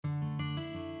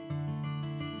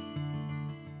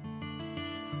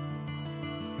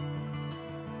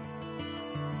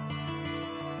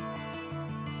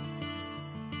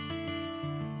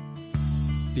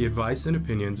The advice and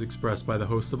opinions expressed by the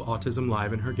host of Autism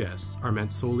Live and her guests are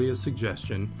meant solely as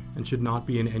suggestion and should not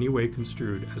be in any way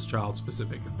construed as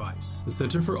child-specific advice. The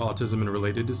Center for Autism and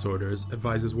Related Disorders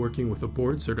advises working with a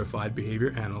board-certified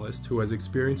behavior analyst who has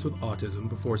experience with autism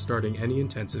before starting any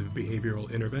intensive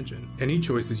behavioral intervention. Any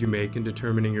choices you make in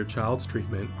determining your child's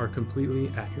treatment are completely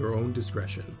at your own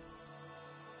discretion.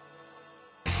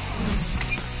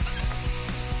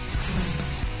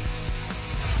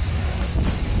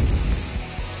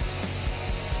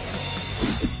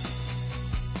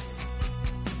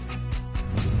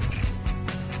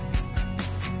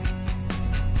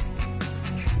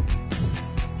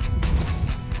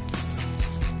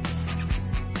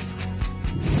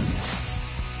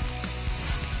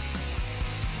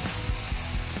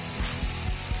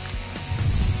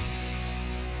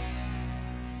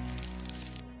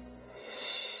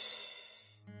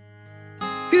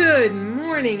 Good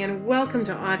morning and welcome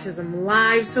to Autism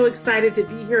Live. So excited to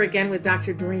be here again with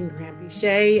Dr. Doreen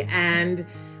Granpeesheh, and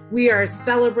we are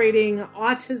celebrating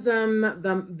autism,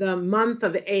 the month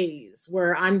of A's,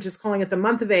 where I'm just calling it the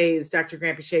month of A's, Dr.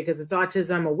 Granpeesheh, because it's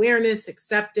autism awareness,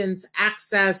 acceptance,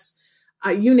 access,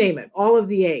 you name it, all of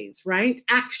the A's, right?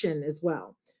 Action as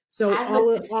well. So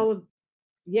all of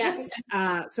yes,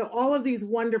 so all of these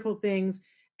wonderful things.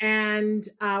 And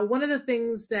one of the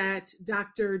things that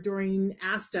Dr. Doreen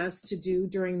asked us to do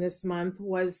during this month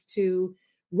was to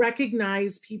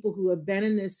recognize people who have been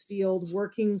in this field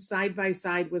working side by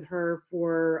side with her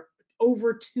for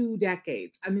over 2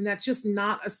 decades. I mean, that's just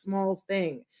not a small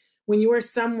thing. When you are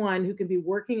someone who can be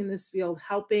working in this field,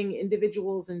 helping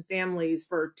individuals and families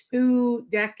for 2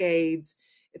 decades,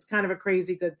 it's kind of a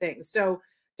crazy good thing. So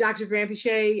Dr.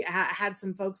 Granpeesheh had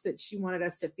some folks that she wanted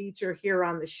us to feature here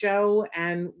on the show,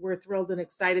 and we're thrilled and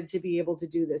excited to be able to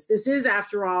do this. This is,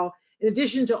 after all, in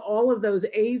addition to all of those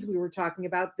A's we were talking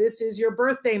about, this is your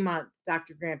birthday month,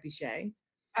 Dr. Granpeesheh.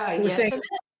 So yes, it is.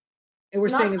 And we're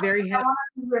saying a very happy.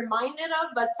 Reminded of,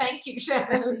 but thank you,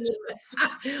 Shannon.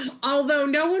 Although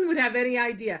no one would have any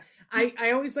idea.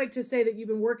 I always like to say that you've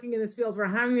been working in this field for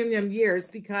how many years,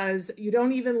 because you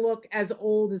don't even look as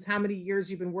old as how many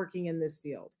years you've been working in this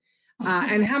field.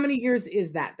 And how many years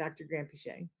is that, Dr.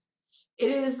 Granpeesheh? It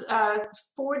is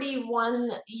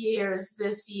 41 years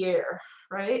this year,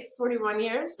 right? 41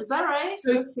 years, is that right?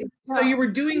 So you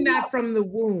were doing that from the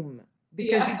womb,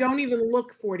 because you don't even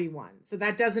look 41. So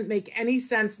that doesn't make any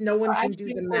sense. No one can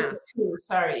do the math.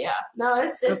 Sorry, yeah. No,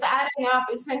 it's adding up.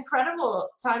 It's incredible.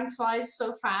 Time flies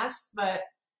so fast, but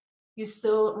you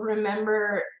still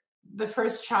remember the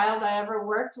first child I ever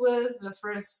worked with, the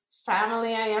first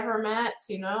family I ever met,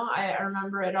 I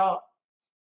remember it all.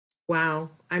 Wow.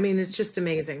 I mean, it's just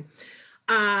amazing.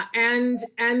 And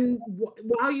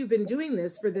while you've been doing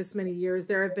this for this many years,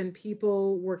 there have been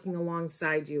people working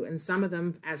alongside you, and some of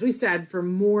them, as we said, for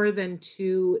more than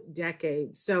 2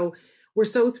 decades. So we're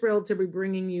so thrilled to be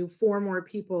bringing you 4 more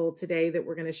people today that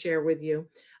we're going to share with you.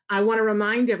 I want to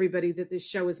remind everybody that this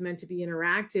show is meant to be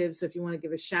interactive. So if you want to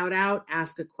give a shout out,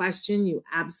 ask a question, you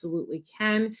absolutely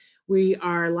can. We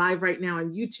are live right now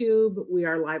on YouTube. We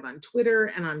are live on Twitter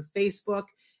and on Facebook.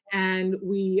 And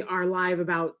we are live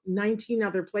about 19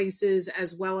 other places,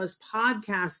 as well as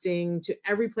podcasting to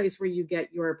every place where you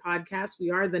get your podcasts.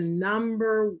 We are the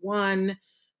 #1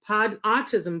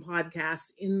 autism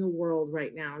podcast in the world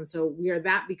right now. And so we are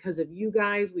that because of you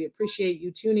guys. We appreciate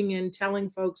you tuning in,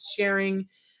 telling folks, sharing,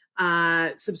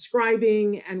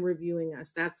 subscribing, and reviewing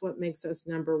us. That's what makes us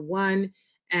 #1.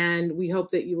 And we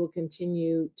hope that you will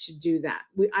continue to do that.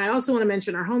 I also want to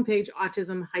mention our homepage,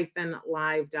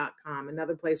 autism-live.com,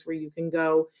 another place where you can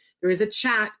go. There is a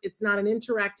chat. It's not an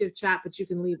interactive chat, but you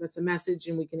can leave us a message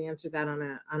and we can answer that on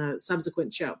a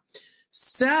subsequent show.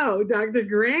 So Dr.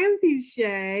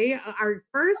 Granpeesheh, our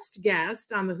first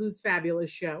guest on the Who's Fabulous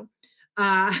show,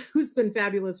 who's been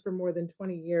fabulous for more than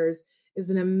 20 years, is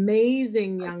an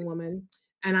amazing young woman.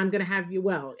 And I'm going to have you,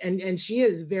 and she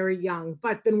is very young,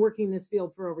 but been working in this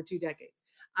field for over 2 decades,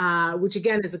 which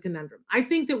again is a conundrum. I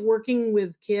think that working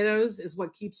with kiddos is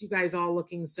what keeps you guys all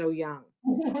looking so young,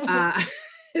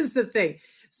 is the thing.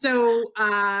 So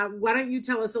why don't you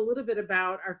tell us a little bit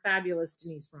about our fabulous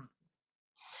Denise Ryan?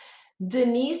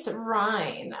 Denise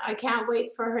Ryan, I can't wait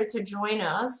for her to join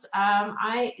us.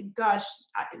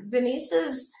 Denise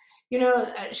is,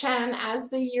 Shannon, as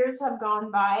the years have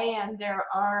gone by and there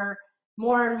are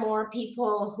more and more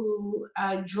people who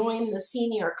join the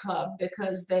senior club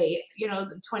because the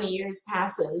 20 years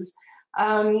passes,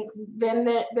 then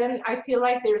I feel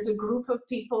like there's a group of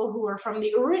people who are from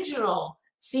the original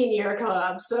senior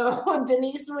club. So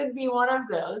Denise would be one of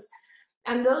those.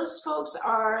 And those folks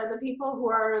are the people who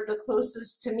are the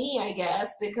closest to me, I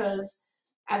guess, because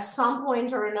At some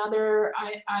point or another,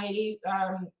 I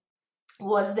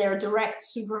was their direct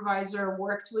supervisor,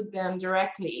 worked with them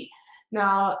directly.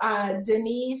 Now,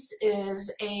 Denise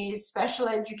is a special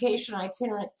education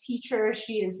itinerant teacher.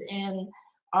 She is in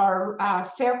our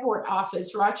Fairport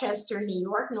office, Rochester, New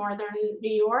York, Northern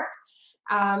New York.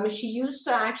 She used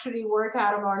to actually work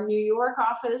out of our New York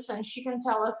office, and she can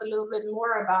tell us a little bit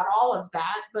more about all of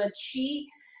that. But she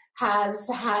has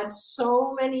had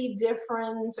so many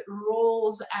different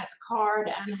roles at CARD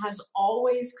and has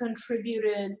always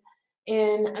contributed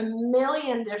in a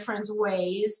million different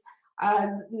ways.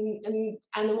 And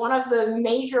one of the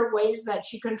major ways that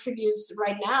she contributes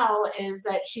right now is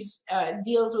that she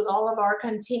deals with all of our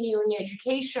continuing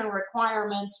education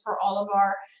requirements for all of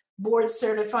our board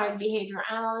certified behavior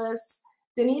analysts.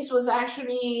 Denise was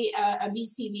actually a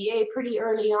BCBA pretty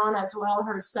early on as well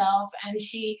herself, and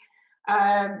she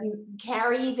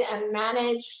carried and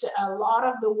managed a lot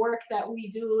of the work that we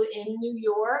do in New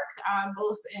York,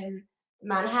 both in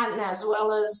Manhattan as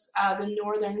well as the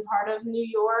northern part of New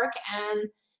York. And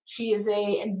she is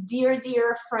a dear,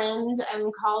 dear friend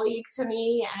and colleague to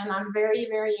me, and I'm very,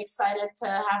 very excited to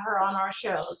have her on our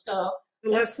show. So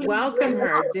let's welcome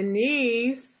her,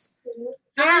 Denise.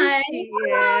 Hi. There she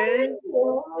is.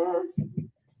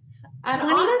 And 25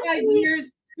 honestly,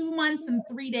 years, 2 months, and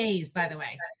 3 days, by the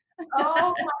way.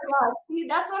 oh my God. See,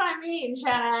 that's what I mean,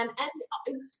 Shannon. And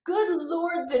good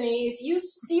Lord, Denise, you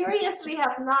seriously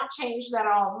have not changed at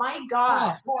all. My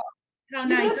God. Oh, how You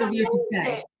nice look of you to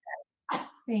amazing. say.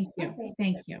 Thank you.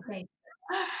 Thank you.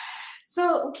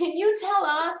 So can you tell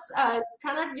us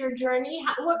kind of your journey?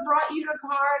 What brought you to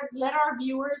CARD? Let our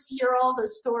viewers hear all the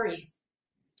stories.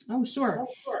 Oh, sure.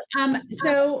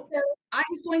 So I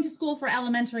was going to school for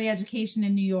elementary education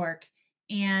in New York,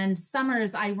 and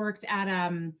summers I worked at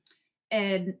an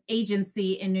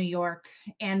agency in New York,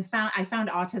 and I found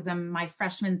autism my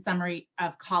freshman summer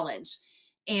of college.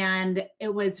 And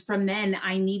it was from then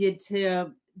I needed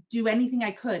to do anything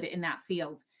I could in that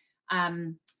field.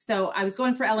 So I was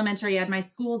going for elementary ed. My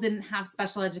school didn't have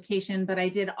special education, but I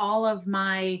did all of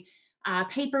my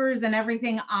papers and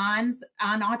everything on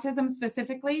autism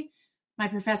specifically. My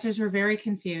professors were very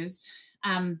confused.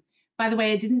 By the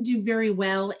way, I didn't do very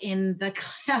well in the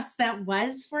class that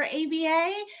was for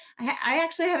ABA. I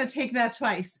actually had to take that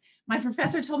twice. My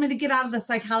professor told me to get out of the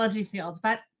psychology field,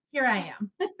 but here I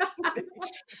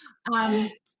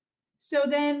am. So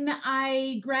then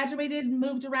I graduated,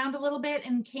 moved around a little bit,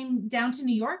 and came down to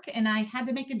New York, and I had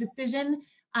to make a decision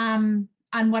on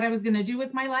what I was going to do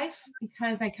with my life,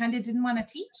 because I kind of didn't want to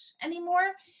teach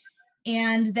anymore.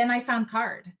 And then I found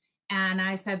CARD, and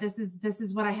I said, this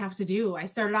is what I have to do. I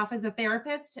started off as a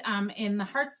therapist in the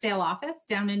Hartsdale office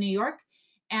down in New York,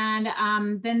 and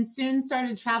then soon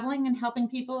started traveling and helping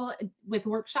people with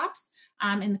workshops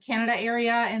in the Canada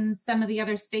area and some of the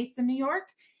other states in New York.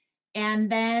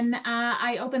 And then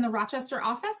I opened the Rochester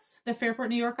office, the Fairport,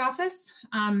 New York office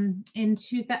in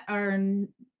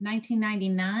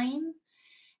 1999.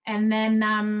 And then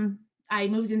I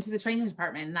moved into the training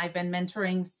department, and I've been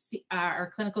mentoring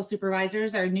our clinical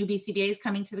supervisors, our new BCBAs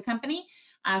coming to the company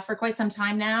for quite some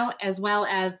time now, as well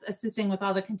as assisting with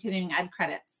all the continuing ed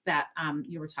credits that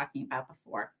you were talking about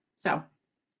before. So.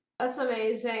 That's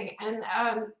amazing. And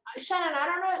Shannon, I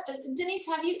don't know, Denise,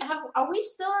 are we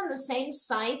still in the same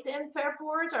site in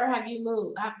Fairport, or have you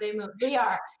moved? Have they moved? We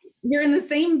are. We're in the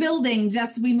same building,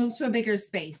 just we moved to a bigger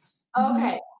space.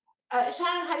 Okay.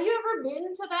 Shannon, have you ever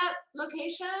been to that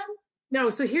location? No,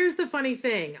 so here's the funny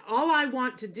thing. All I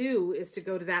want to do is to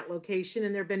go to that location.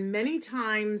 And there have been many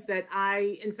times that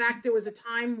in fact, there was a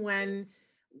time when,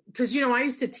 because, I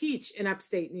used to teach in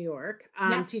upstate New York,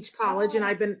 teach college, and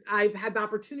I've had the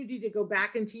opportunity to go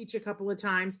back and teach a couple of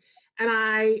times. And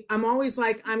I'm always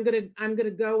like, I'm going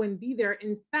to go and be there.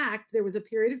 In fact, there was a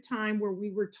period of time where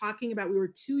we were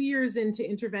 2 years into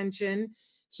intervention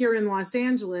here in Los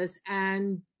Angeles,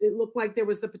 and it looked like there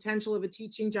was the potential of a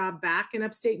teaching job back in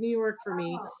upstate New York for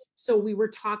me. So we were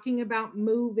talking about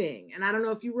moving. And I don't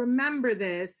know if you remember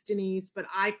this, Denise, but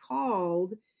I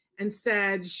called and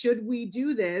said, should we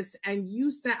do this? And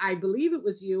you said, I believe it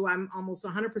was you, I'm almost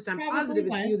 100% positive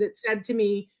it's you, that said to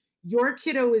me, your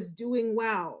kiddo is doing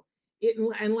well.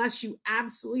 Unless you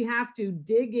absolutely have to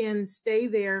dig in, stay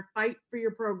there, fight for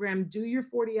your program, do your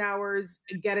 40 hours,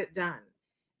 and get it done.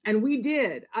 And we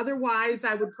did. Otherwise,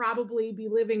 I would probably be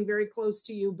living very close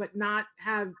to you, but not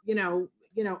have, and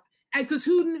because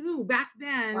who knew back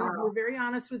then, you were very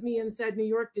honest with me and said New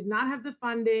York did not have the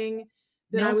funding,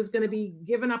 that I was going to be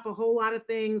giving up a whole lot of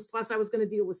things. Plus I was going to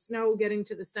deal with snow getting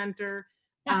to the center.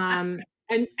 And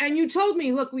you told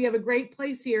me, look, we have a great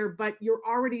place here, but you're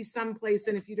already someplace,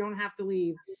 and if you don't have to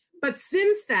leave. But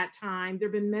since that time, there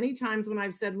have been many times when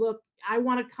I've said, look, I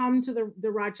want to come to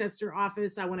the Rochester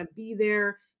office. I want to be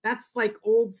there. That's like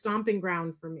old stomping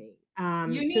ground for me. You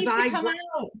need to come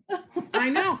out. I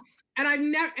know. And I've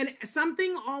never, and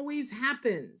something always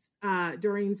happens,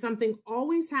 Doreen, something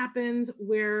always happens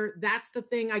where that's the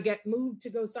thing. I get moved to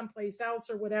go someplace else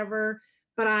or whatever.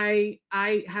 But I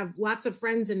have lots of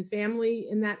friends and family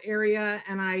in that area.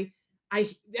 And I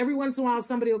every once in a while,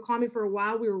 somebody will call me. For a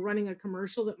while, we were running a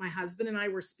commercial that my husband and I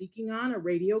were speaking on, a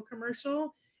radio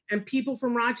commercial. And people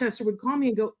from Rochester would call me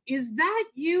and go, is that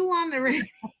you on the radio?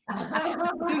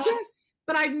 Yes.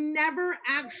 But I've never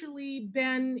actually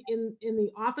been in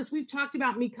the office. We've talked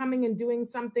about me coming and doing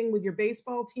something with your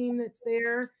baseball team that's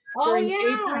there during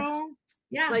April.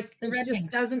 Yeah. Like it just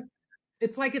doesn't,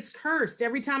 it's like it's cursed.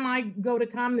 Every time I go to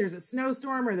come, there's a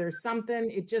snowstorm or there's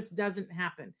something. It just doesn't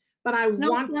happen. But I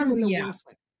want to in the worst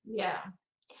way. Yeah.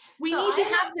 We need to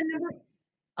have the number.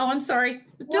 Oh, I'm sorry.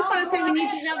 Just want to say we need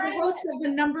to have the host of the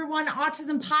 #1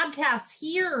 autism podcast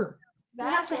here. We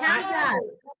have to have that.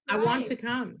 I want to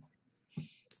come.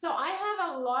 So I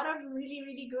have a lot of really,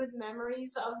 really good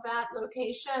memories of that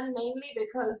location, mainly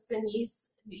because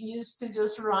Denise used to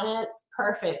just run it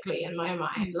perfectly in my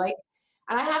mind. Like,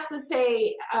 and I have to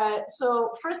say,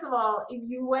 so first of all,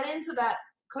 you went into that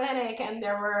clinic and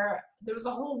there was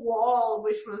a whole wall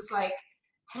which was like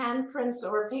handprints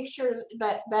or pictures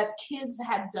that kids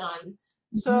had done.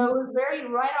 So it was very,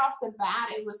 right off the bat,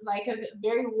 it was like a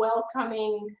very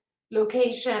welcoming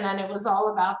location, and it was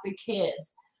all about the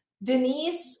kids.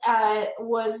 Denise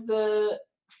was the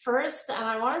first, and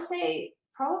I want to say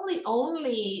probably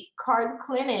only card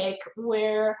clinic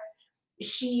where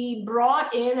she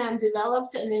brought in and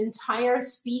developed an entire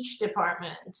speech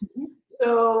department.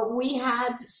 So we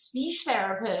had speech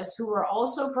therapists who were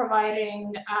also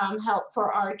providing help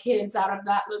for our kids out of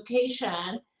that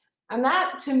location. And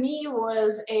that to me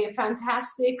was a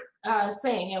fantastic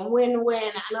thing, a win-win.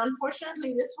 And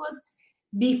unfortunately, this was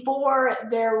before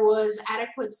there was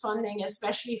adequate funding,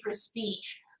 especially for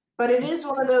speech. But it is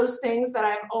one of those things that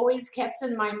I've always kept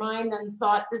in my mind and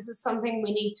thought this is something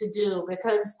we need to do,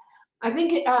 because I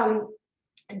think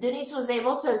Denise was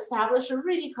able to establish a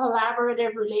really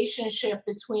collaborative relationship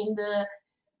between the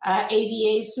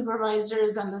ABA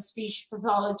supervisors and the speech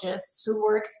pathologists who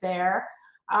worked there.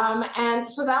 And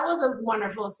so that was a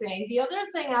wonderful thing. The other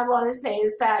thing I want to say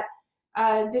is that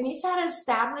Denise had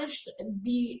established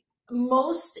the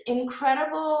most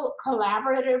incredible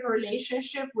collaborative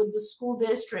relationship with the school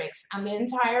districts and the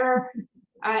entire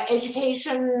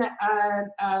education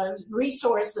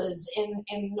resources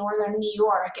in northern New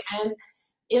York. And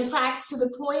in fact, to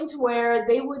the point where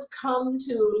they would come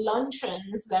to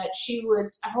luncheons that she would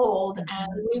hold,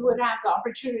 and we would have the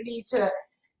opportunity to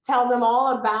tell them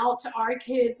all about our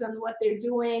kids and what they're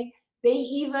doing. They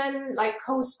even like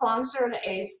co-sponsored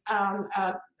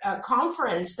a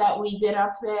conference that we did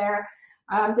up there.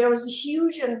 There was a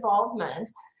huge involvement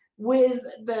with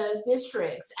the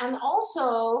districts, and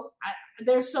also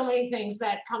there's so many things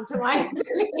that come to mind.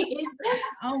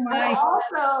 Oh my! But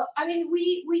also, I mean,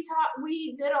 we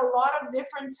did a lot of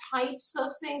different types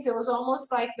of things. It was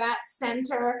almost like that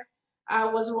center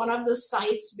was one of the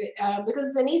sites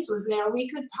because Denise was there. We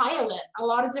could pilot a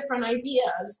lot of different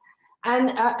ideas.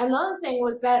 And another thing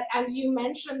was that, as you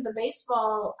mentioned, the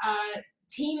baseball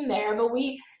team there, but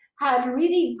we had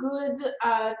really good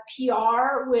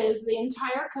PR with the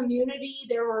entire community.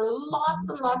 There were lots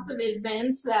and lots of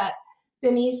events that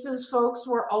Denise's folks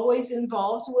were always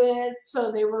involved with,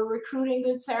 so they were recruiting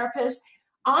good therapists.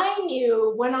 I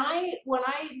knew when I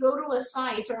go to a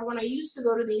site, or when I used to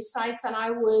go to these sites, and I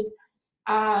would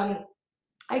I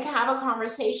could have a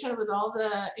conversation with all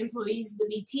the employees, the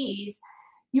BTs,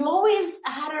 you always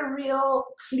had a real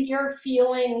clear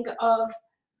feeling of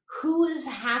who is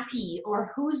happy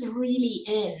or who's really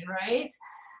in, right?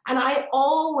 And I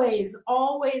always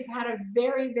had a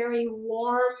very, very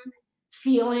warm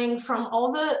feeling from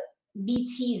all the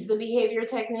BTs, the behavior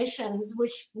technicians,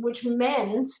 which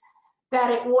meant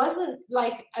that it wasn't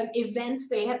like an event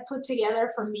they had put together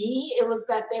for me. It was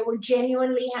that they were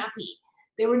genuinely happy.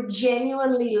 They were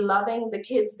genuinely loving the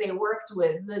kids they worked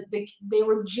with. They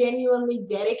were genuinely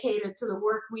dedicated to the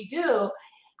work we do.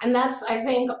 And that's, I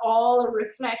think, all a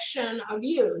reflection of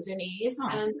you, Denise. Oh.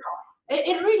 And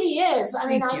it really is. I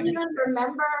mean, I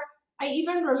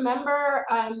even remember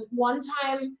one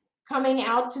time coming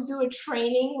out to do a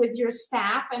training with your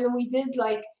staff, and we did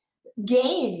like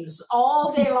games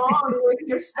all day long with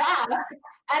your staff.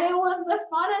 And it was the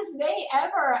funnest day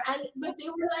ever. But they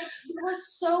were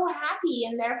so happy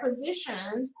in their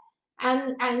positions.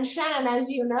 And Shannon, as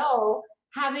you know,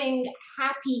 having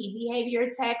happy behavior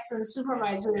techs and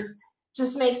supervisors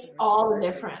just makes all the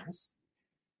difference.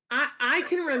 I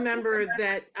can remember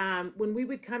that when we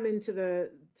would come into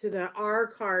the R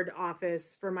card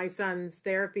office for my son's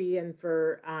therapy and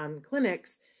for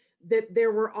clinics, that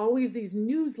there were always these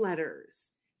newsletters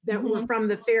that were from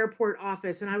the Fairport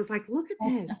office. And I was like, look at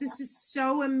this. This is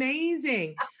so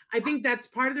amazing. I think that's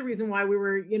part of the reason why we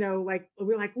were, you know, like,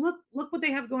 we're like, look what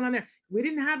they have going on there. We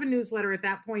didn't have a newsletter at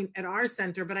that point at our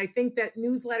center, but I think that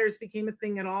newsletters became a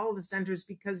thing at all the centers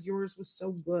because yours was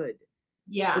so good.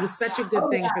 Yeah. It was such a good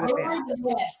thing for the family.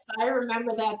 Yes, I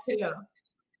remember that too.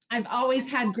 I've always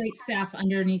had great staff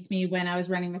underneath me when I was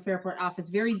running the Fairport office,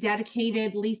 very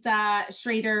dedicated. Lisa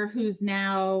Schrader, who's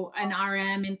now an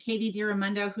RM, and Katie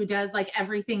DiRamundo, who does like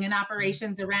everything in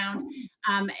operations around.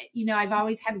 You know, I've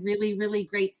always had really, really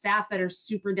great staff that are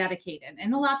super dedicated,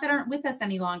 and a lot that aren't with us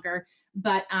any longer,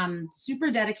 but super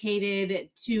dedicated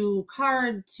to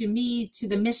CARD, to me, to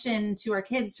the mission, to our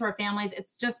kids, to our families.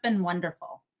 It's just been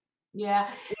wonderful.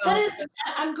 Yeah, that is.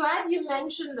 I'm glad you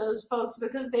mentioned those folks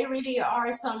because they really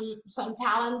are some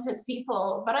talented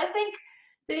people. But I think,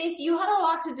 Denise, you had a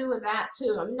lot to do with that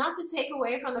too. Not to take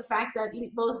away from the fact that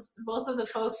both of the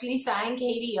folks, Lisa and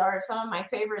Katie, are some of my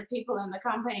favorite people in the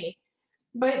company.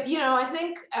 But you know, I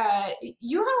think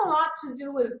you had a lot to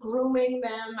do with grooming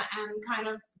them and kind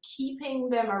of keeping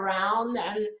them around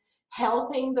and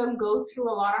helping them go through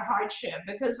a lot of hardship.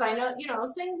 Because I know, you know,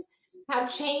 things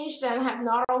have changed and have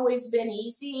not always been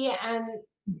easy, and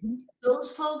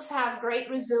those folks have great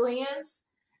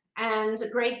resilience and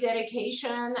great dedication,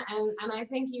 and I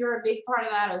think you're a big part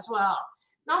of that as well.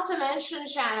 Not to mention,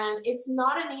 Shannon, it's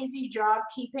not an easy job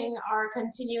keeping our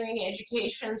continuing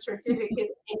education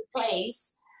certificates in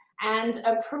place and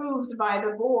approved by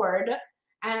the board.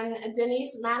 And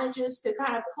Denise manages to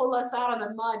kind of pull us out of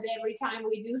the mud every time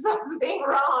we do something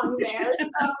wrong there. So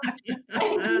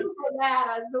thank you for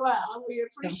that as well. We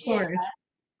appreciate that.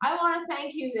 I want to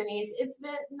thank you, Denise. It's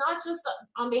been not just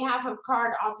on behalf of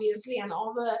CARD, obviously, and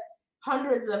all the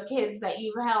hundreds of kids that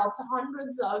you've helped,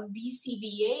 hundreds of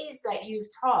BCBAs that you've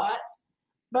taught,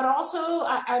 but also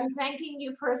I'm thanking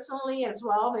you personally as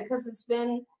well, because it's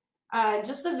been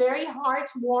just a very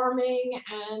heartwarming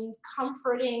and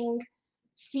comforting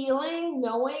feeling,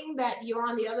 knowing that you're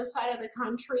on the other side of the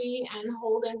country and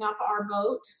holding up our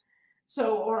boat,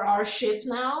 or our ship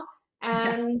now.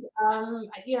 And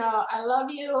you know, I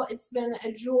love you. It's been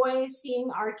a joy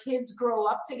seeing our kids grow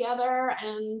up together,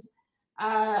 and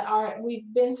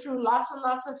we've been through lots and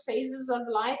lots of phases of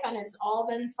life, and it's all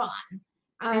been fun.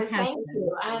 And thank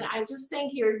you. And I just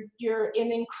think you're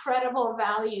an incredible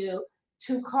value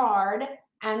to CARD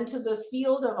and to the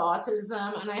field of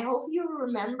autism. And I hope you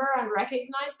remember and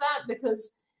recognize that,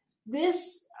 because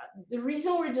the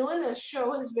reason we're doing this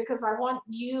show is because I want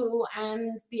you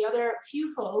and the other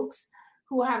few folks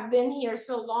who have been here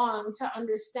so long to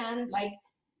understand, like,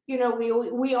 you know,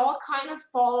 we all kind of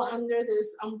fall under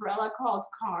this umbrella called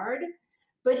CARD,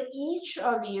 but each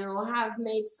of you have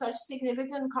made such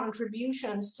significant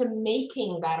contributions to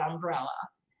making that umbrella.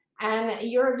 And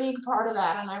you're a big part of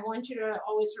that. And I want you to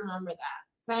always remember that.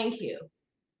 Thank you.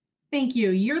 Thank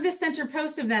you. You're the center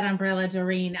post of that umbrella,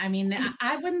 Doreen. I mean,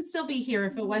 I wouldn't still be here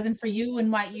if it wasn't for you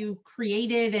and what you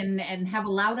created and have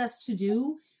allowed us to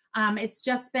do. It's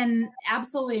just been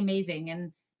absolutely amazing.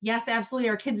 And yes, absolutely,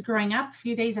 our kids growing up a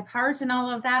few days apart and all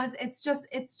of that. It's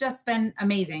just been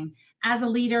amazing. As a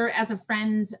leader, as a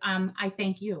friend, I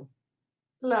thank you.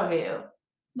 Love you.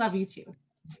 Love you too.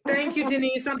 Thank you,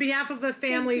 Denise. On behalf of the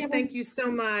families, thank you so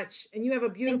much. And you have a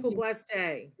beautiful, blessed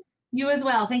day. You as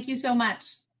well. Thank you so much.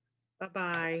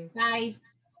 Bye-bye. Bye.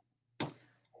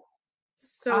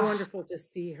 So wonderful to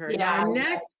see her. Yeah. Our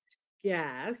next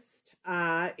guest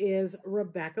is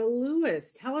Rebecca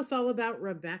Lewis. Tell us all about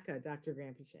Rebecca, Dr.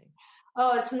 Granpeesheh.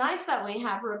 Oh, it's nice that we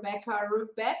have Rebecca.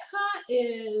 Rebecca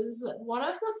is one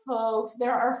of the folks,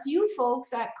 there are a few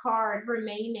folks at CARD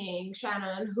remaining,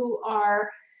 Shannon, who are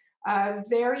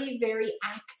very, very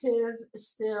active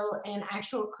still in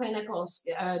actual clinical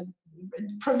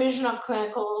provision of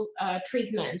clinical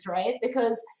treatment, right?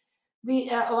 Because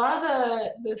a lot of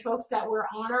the folks that we're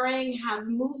honoring have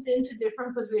moved into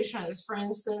different positions. For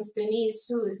instance, Denise,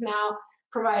 who is now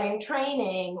providing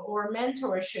training or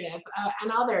mentorship,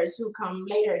 and others who come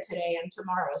later today and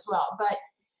tomorrow as well. But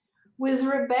with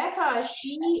Rebecca,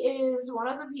 she is one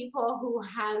of the people who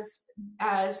has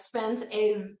spent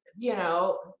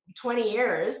 20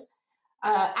 years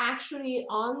actually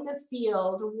on the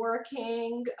field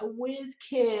working with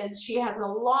kids. She has a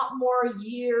lot more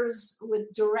years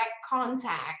with direct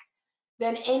contact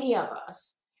than any of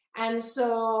us. And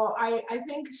so I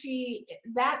think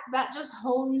that just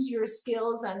hones your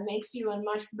skills and makes you a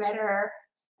much better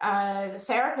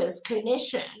therapist,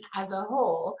 clinician as a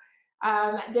whole.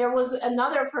 There was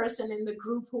another person in the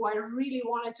group who I really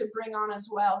wanted to bring on as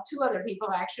well, two other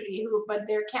people actually, but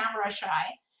they're camera shy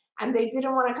and they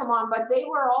didn't want to come on, but they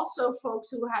were also folks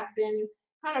who have been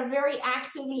kind of very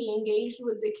actively engaged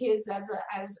with the kids as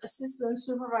assistant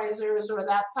supervisors or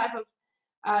that type of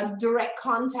direct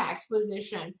contact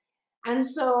position. And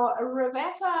so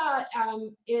Rebecca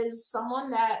is someone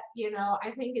that, I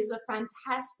think is a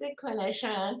fantastic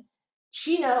clinician.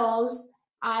 She knows.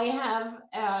 I have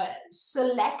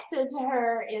selected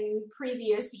her in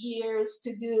previous years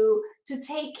to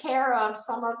take care of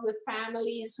some of the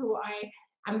families who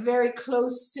I'm very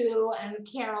close to and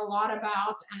care a lot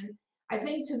about. And I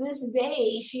think to this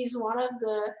day, she's one of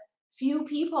the few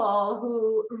people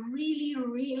who really,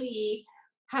 really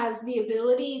has the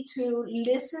ability to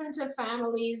listen to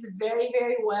families very,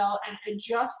 very well and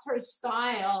adjust her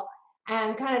style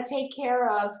and kind of take care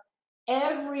of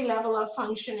every level of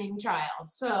functioning child.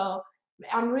 So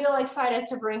I'm real excited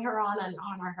to bring her on and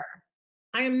honor her.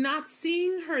 I am not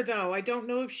seeing her though. I don't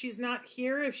know if she's not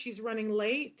here, if she's running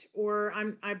late, or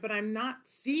but I'm not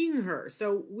seeing her.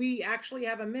 So we actually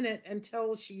have a minute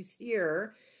until she's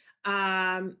here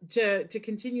to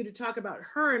continue to talk about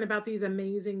her and about these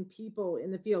amazing people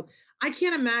in the field. I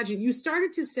can't imagine. You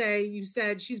started to say, you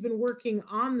said she's been working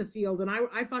on the field, and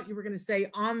I thought you were going to say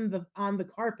on the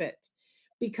carpet,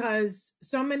 because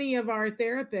so many of our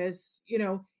therapists,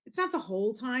 it's not the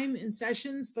whole time in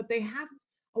sessions, but they have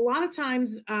a lot of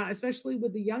times, especially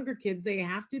with the younger kids, they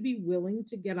have to be willing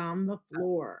to get on the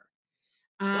floor.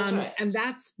 That's right. And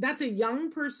that's a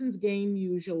young person's game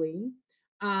usually,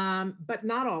 but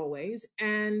not always.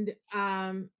 And,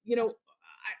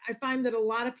 I find that a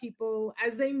lot of people,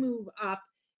 as they move up,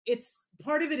 it's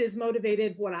part of it is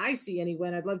motivated, what I see anyway,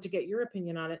 and I'd love to get your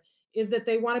opinion on it, is that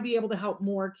they want to be able to help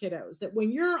more kiddos. That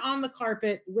when you're on the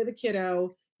carpet with a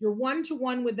kiddo, you're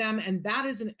one-to-one with them, and that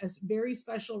is a very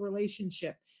special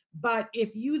relationship. But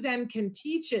if you then can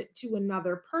teach it to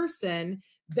another person,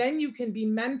 then you can be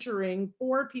mentoring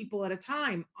 4 people at a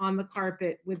time on the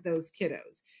carpet with those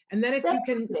kiddos. And then if you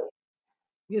can,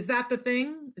 is that the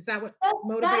thing? Is that what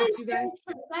motivates you guys?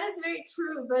 That is very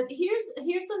true. But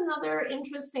here's another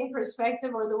interesting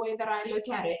perspective, or the way that I look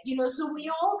at it. So we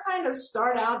all kind of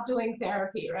start out doing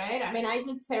therapy, right? I mean, I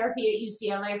did therapy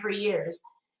at UCLA for years.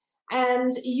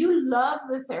 And you love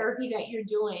the therapy that you're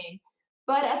doing.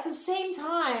 But at the same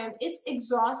time, it's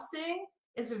exhausting.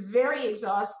 It's very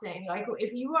exhausting. Like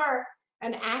if you are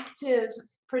an active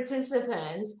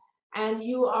participant and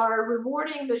you are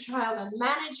rewarding the child and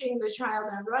managing the child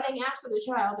and running after the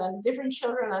child and different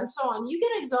children and so on, you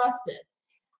get exhausted.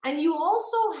 And you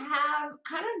also have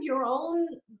kind of your own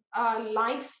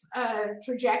life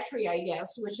trajectory, I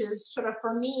guess, which is sort of,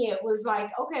 for me, it was like,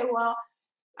 okay, well,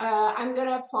 I'm going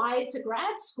to apply to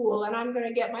grad school and I'm going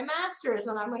to get my master's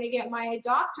and I'm going to get my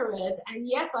doctorate. And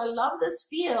yes, I love this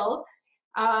field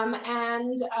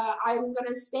and I'm going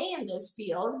to stay in this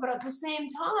field. But at the same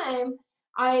time,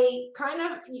 I kind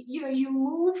of, you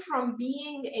move from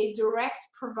being a direct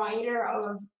provider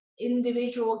of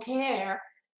individual care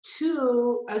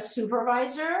to a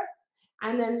supervisor,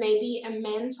 and then maybe a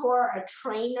mentor, a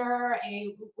trainer,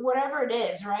 whatever it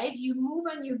is, right? You move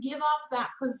and you give up that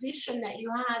position that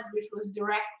you had, which was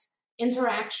direct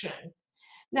interaction.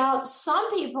 Now, some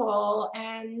people,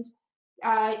 and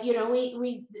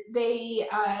they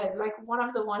like one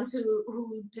of the ones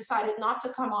who decided not to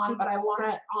come on, but I want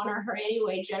to honor her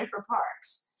anyway, Jennifer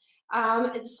Parks.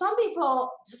 Some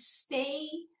people just stay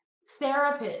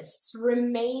therapists,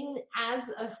 remain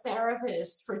as a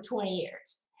therapist for 20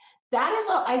 years. That is,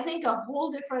 I think, a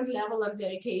whole different level of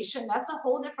dedication. That's a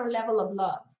whole different level of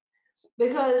love,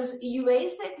 because you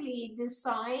basically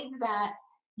decide that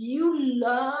you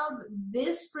love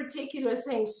this particular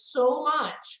thing so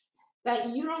much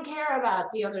that you don't care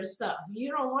about the other stuff. You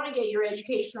don't want to get your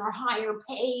education or higher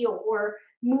pay or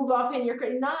move up in your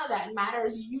career. None of that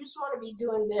matters. You just want to be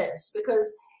doing this,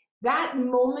 because that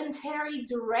momentary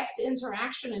direct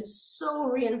interaction is so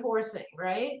reinforcing,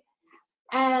 right?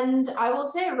 And I will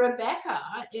say Rebecca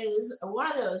is one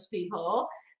of those people,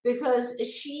 because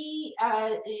she's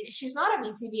not a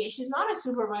BCBA, she's not a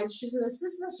supervisor, she's an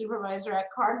assistant supervisor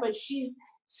at CARD, but she's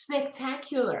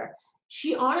spectacular.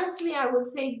 She honestly, I would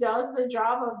say, does the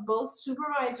job of both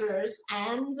supervisors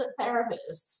and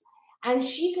therapists. And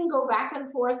she can go back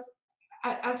and forth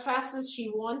as fast as she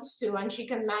wants to, and she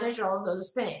can manage all of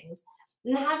those things.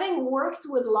 And having worked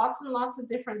with lots and lots of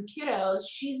different kiddos,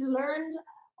 she's learned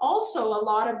also a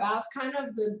lot about kind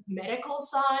of the medical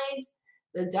side,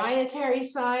 the dietary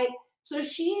side. So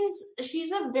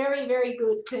she's a very, very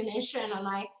good clinician, and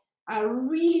I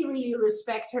really, really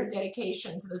respect her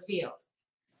dedication to the field.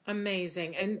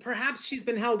 Amazing. And perhaps she's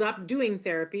been held up doing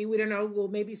therapy. We don't know. We'll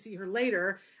maybe see her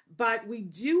later. But we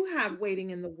do have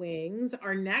waiting in the wings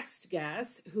our next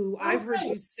guest, who I've heard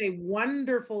you say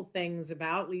wonderful things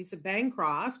about, Lisa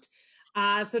Bancroft.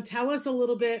 So tell us a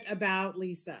little bit about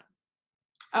Lisa.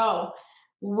 Oh,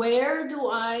 where do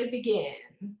I begin?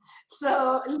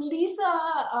 So Lisa,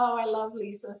 oh, I love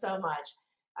Lisa so much.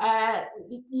 I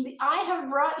have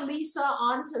brought Lisa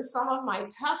onto some of my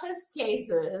toughest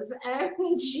cases,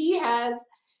 and she has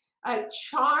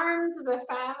charmed the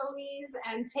families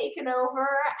and taken over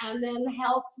and then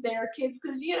helped their kids.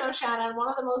 Because, you know, Shannon, one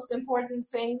of the most important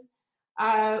things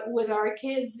with our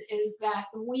kids is that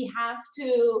we have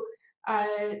to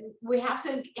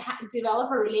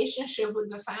develop a relationship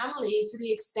with the family to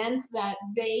the extent that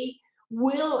they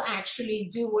will actually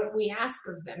do what we ask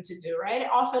of them to do, right?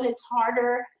 Often it's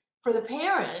harder for the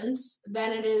parents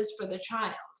than it is for the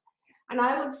child. And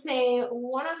I would say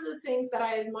one of the things that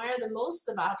I admire the most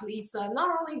about Lisa, not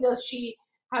only does she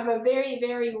have a very,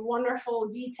 very wonderful,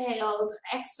 detailed,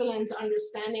 excellent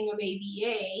understanding of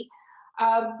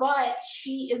ABA, but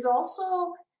she is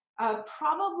also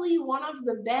probably one of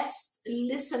the best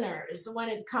listeners when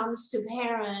it comes to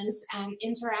parents and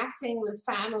interacting with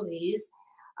families.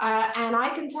 And I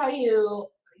can tell you,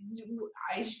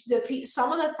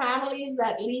 some of the families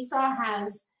that Lisa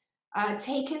has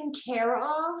taken care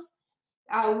of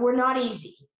were not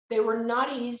easy. They were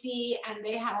not easy, and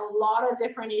they had a lot of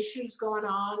different issues going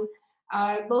on,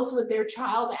 both with their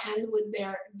child and with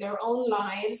their own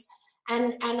lives.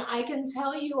 And I can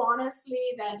tell you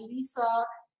honestly that Lisa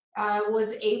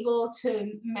was able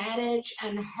to manage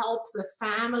and help the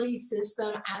family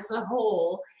system as a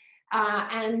whole,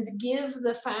 and give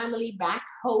the family back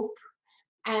hope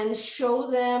and show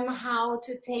them how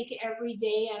to take every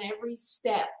day and every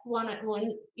step one,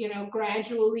 you know,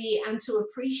 gradually, and to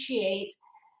appreciate.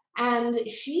 And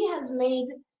she has made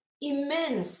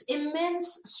immense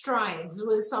strides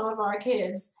with some of our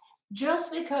kids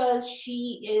just because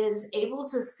she is able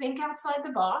to think outside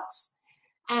the box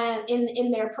and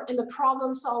in the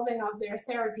problem solving of their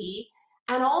therapy,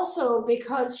 and also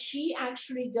because she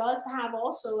actually does have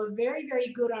also a very, very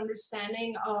good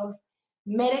understanding of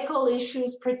medical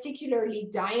issues, particularly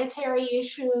dietary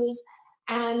issues,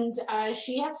 and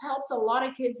she has helped a lot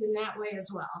of kids in that way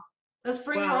as well. Let's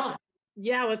bring her on.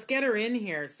 Yeah, let's get her in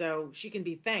here so she can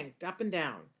be thanked up and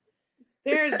down.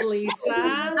 There's Lisa.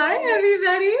 Hi,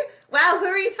 everybody. Wow, who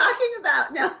are you talking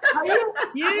about? No, you.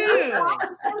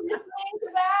 I'm listening to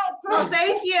that. Well,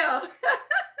 thank you.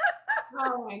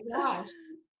 Oh my gosh,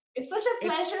 it's such a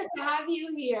pleasure to have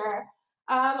you here.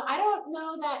 I don't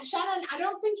know that, Shannon, I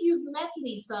don't think you've met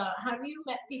Lisa. Have you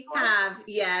met before?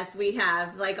 Yes, we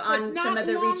have, like on some of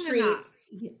the retreats.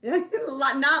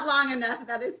 Not long enough,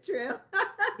 that is true.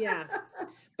 Yes.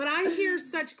 But I hear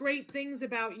such great things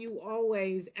about you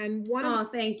always. And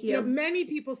thank you. Many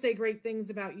people say great things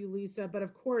about you, Lisa, but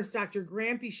of course, Dr.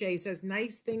 Grampiche says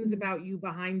nice things about you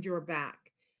behind your back.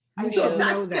 You should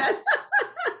know that.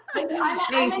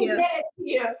 I'm indebted to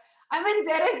you. I'm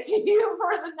indebted to you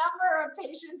for the number of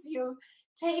patients you've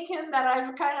taken that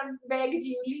I've kind of begged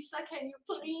you, Lisa, can you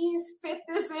please fit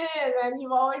this in? And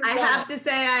you've always I have to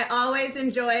say, I always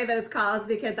enjoy those calls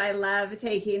because I love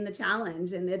taking the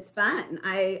challenge and it's fun.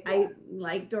 I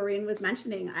like Doreen was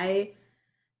mentioning, I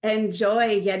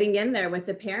enjoy getting in there with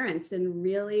the parents and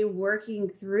really working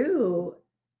through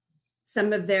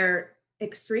some of their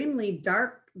extremely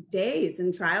dark days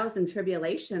and trials and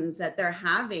tribulations that they're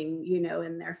having, you know,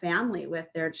 in their family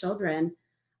with their children.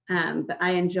 But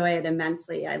I enjoy it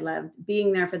immensely. I loved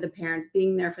being there for the parents,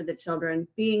 being there for the children,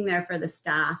 being there for the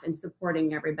staff, and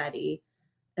supporting everybody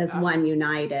as one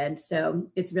united. So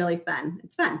it's really fun.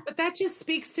 It's fun. But that just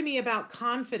speaks to me about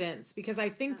confidence, because I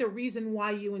think the reason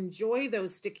why you enjoy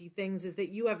those sticky things is that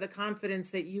you have the confidence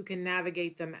that you can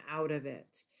navigate them out of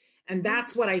it. And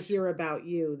that's what I hear about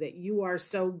you, that you are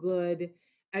so good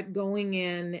at going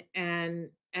in and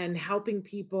helping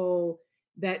people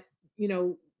that, you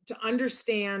know, to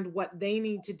understand what they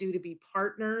need to do to be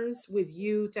partners with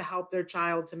you to help their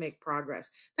child to make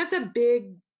progress. That's a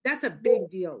big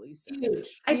deal, Lisa.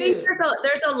 Huge. I think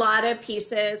there's a lot of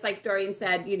pieces, like Doreen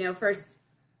said, you know, first,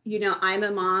 you know, I'm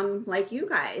a mom like you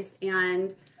guys,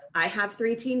 and I have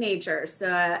 3 teenagers,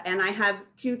 and I have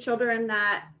 2 children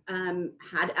that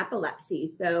had epilepsy.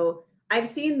 So I've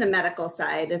seen the medical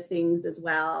side of things as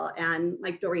well. And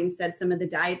like Doreen said, some of the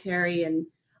dietary and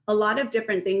a lot of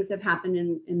different things have happened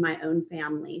in my own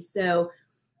family. So,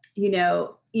 you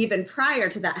know, even prior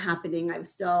to that happening, I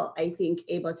was still, I think,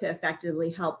 able to effectively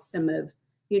help some of,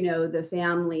 the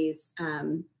families.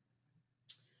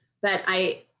 But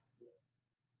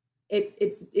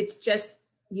it's just,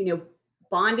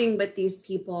 bonding with these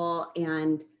people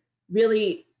and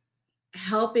really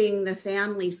helping the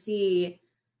family see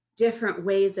different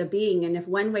ways of being. And if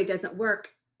one way doesn't work,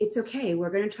 it's okay. We're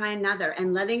going to try another,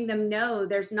 and letting them know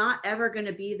there's not ever going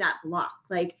to be that block.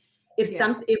 Like if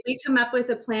we come up with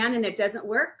a plan and it doesn't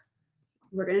work,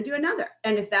 we're going to do another.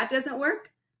 And if that doesn't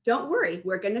work, don't worry.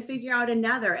 We're going to figure out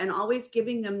another, and always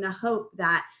giving them the hope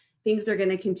that things are going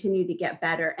to continue to get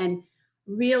better. And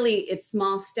really it's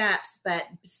small steps, but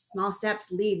small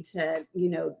steps lead to,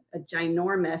 a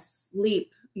ginormous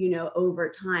leap, over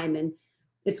time. And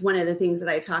it's one of the things that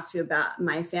I talk to about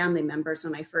my family members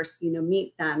when I first,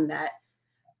 meet them, that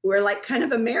we're like kind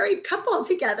of a married couple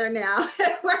together now.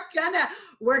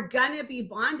 we're gonna be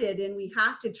bonded, and we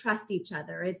have to trust each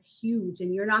other. It's huge,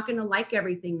 and you're not gonna like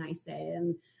everything I say,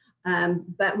 and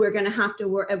but we're gonna have to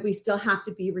work. We still have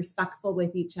to be respectful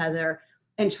with each other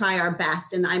and try our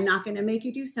best. And I'm not gonna make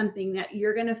you do something that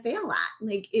you're gonna fail at.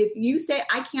 Like if you say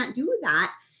I can't do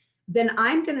that, then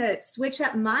I'm gonna switch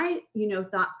up my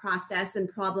thought process and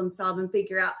problem solve and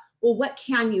figure out, well, what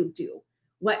can you do?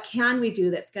 What can we do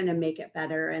that's going to make it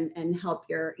better and help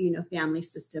your, family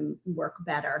system work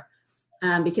better?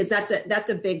 Because that's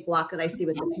a big block that I see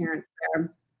with the parents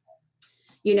where,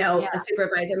 a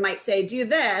supervisor might say, do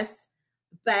this,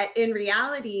 but in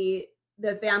reality,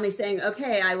 the family saying,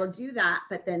 okay, I will do that,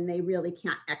 but then they really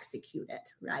can't execute it,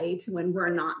 right? When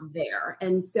we're not there.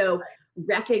 And so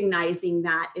recognizing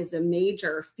that is a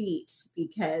major feat,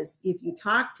 because if you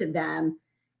talk to them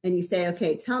and you say,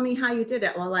 okay, tell me how you did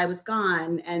it while I was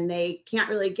gone, and they can't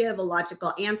really give a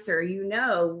logical answer,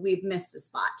 we've missed the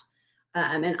spot.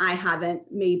 And I haven't,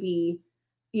 maybe,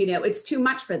 it's too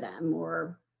much for them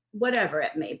or whatever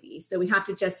it may be. So we have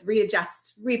to just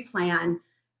readjust, replan,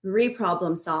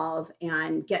 re-problem solve,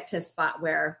 and get to a spot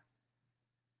where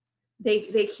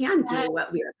they can do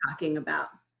what we are talking about.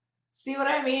 See what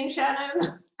I mean,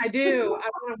 Shannon? I do. I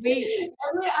want to wait.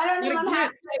 I don't even have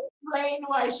to explain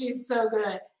why she's so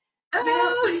good.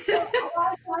 No,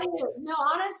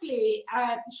 honestly,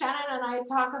 Shannon and I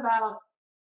talk about,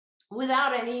 with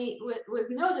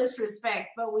no disrespect,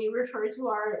 but we refer to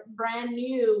our brand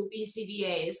new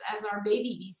BCBAs as our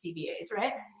baby BCBAs,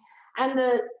 right? And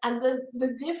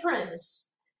the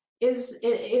difference is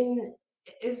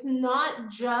not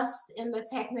just in the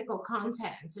technical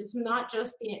content. It's not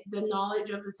just the knowledge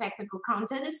of the technical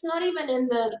content. It's not even in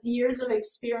the years of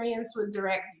experience with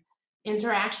direct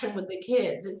interaction with the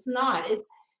kids. It's not.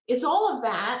 It's all of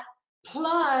that,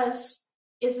 plus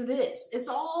it's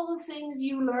all the things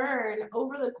you learn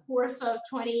over the course of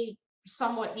 20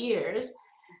 somewhat years.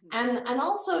 And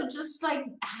also just like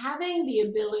having the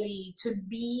ability to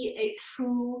be a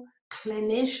true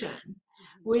clinician,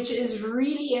 which is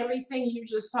really everything you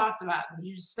just talked about and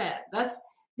you said.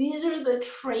 These are the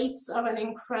traits of an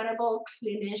incredible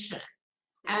clinician.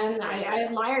 And I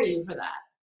admire you for that.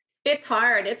 It's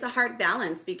hard. It's a hard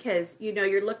balance, because,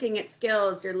 you're looking at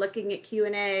skills, you're looking at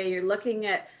Q&A, you're looking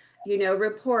at,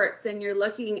 reports, and you're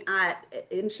looking at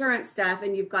insurance stuff,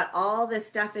 and you've got all this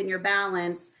stuff in your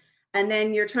balance. And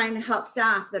then you're trying to help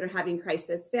staff that are having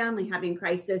crisis, family having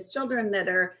crisis, children that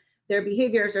their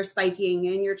behaviors are spiking,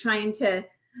 and you're trying to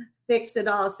fix it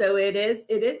all. So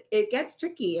it gets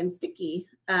tricky and sticky.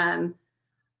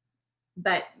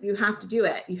 But you have to do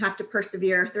it. You have to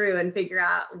persevere through and figure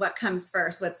out what comes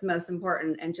first, what's most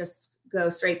important, and just go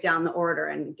straight down the order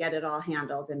and get it all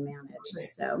handled and managed.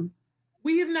 So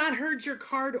we have not heard your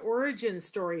card origin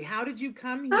story. How did you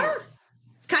come here?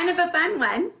 It's kind of a fun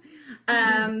one.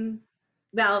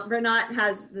 Well, Renat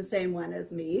has the same one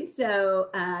as me. So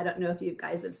I don't know if you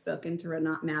guys have spoken to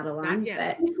Renat Madelon.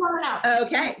 But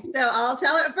okay, so I'll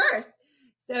tell it first.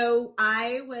 So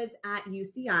I was at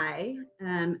UCI.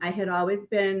 I had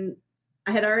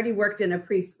already worked in a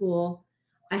preschool.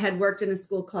 I had worked in a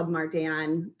school called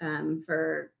Mardan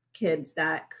for kids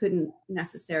that couldn't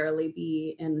necessarily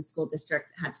be in the school district,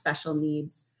 had special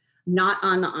needs, not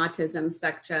on the autism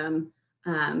spectrum,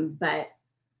 but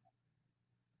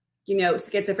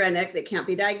schizophrenic that can't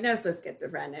be diagnosed with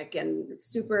schizophrenic, and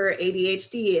super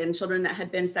ADHD, and children that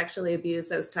had been sexually abused,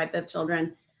 those type of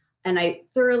children. And I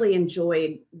thoroughly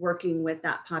enjoyed working with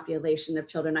that population of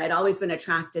children. I'd always been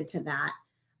attracted to that.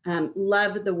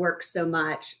 Loved the work so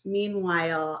much.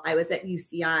 Meanwhile, I was at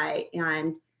UCI,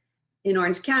 and in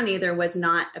Orange County, there was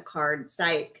not a card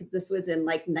site, because this was in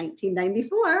like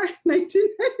 1994, 1995.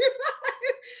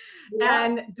 Yeah.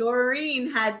 And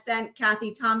Doreen had sent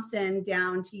Kathy Thompson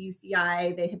down to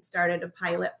UCI. They had started a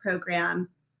pilot program,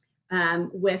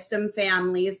 with some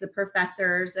families, the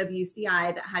professors of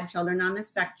UCI that had children on the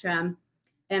spectrum.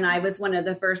 And I was one of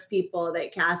the first people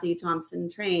that Kathy Thompson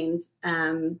trained.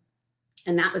 And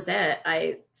that was it.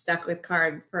 I stuck with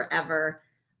CARD forever.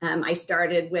 I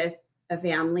started with a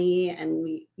family, and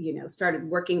we, started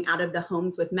working out of the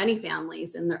homes with many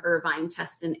families in the Irvine,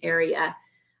 Tustin area,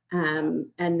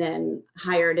 and then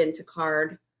hired into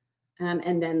CARD.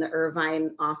 And then the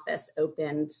Irvine office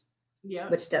opened,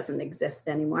 which doesn't exist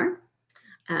anymore.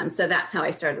 So that's how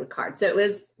I started with CARD. So it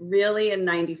was really in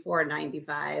 94,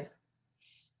 95.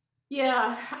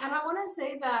 Yeah, and I want to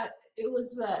say that it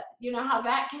was, how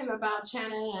that came about,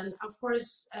 Shannon. And of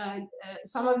course,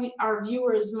 some of our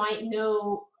viewers might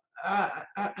know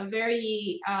a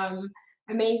very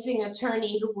amazing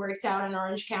attorney who worked out in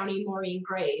Orange County, Maureen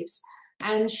Graves.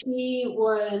 And she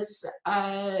was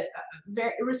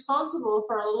very responsible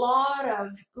for a lot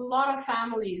of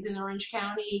families in Orange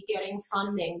County getting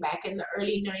funding back in the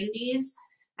early 90s.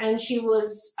 And she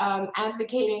was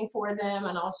advocating for them,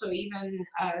 and also even,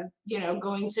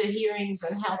 going to hearings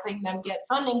and helping them get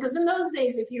funding. Because in those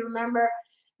days, if you remember,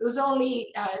 it was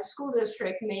only school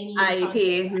district mainly.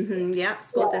 IEP,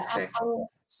 school district. And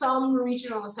some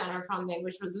regional center funding,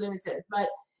 which was limited. But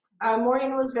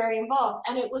Maureen was very involved.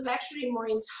 And it was actually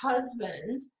Maureen's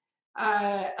husband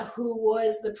who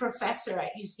was the professor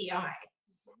at UCI.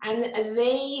 And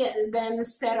they then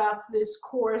set up this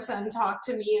course and talked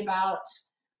to me about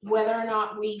whether or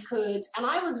not we could, and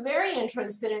I was very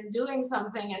interested in doing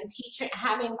something and teaching,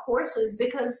 having courses,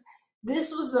 because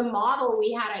this was the model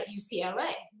we had at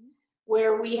UCLA,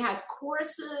 where we had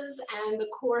courses, and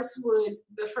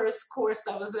the first course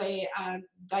that was a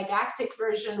didactic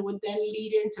version would then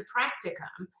lead into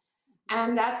practicum.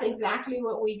 And that's exactly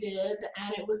what we did.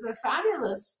 And it was a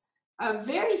fabulous,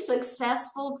 very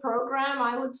successful program,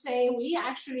 I would say. We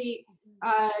actually,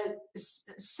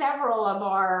 several of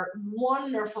our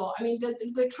wonderful,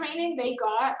 the training they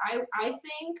got, I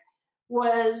think,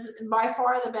 was by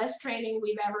far the best training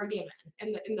we've ever given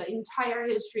in the entire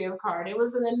history of CARD. It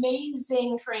was an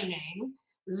amazing training.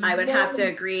 I would have to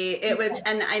agree. It was,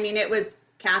 and it was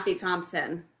Kathy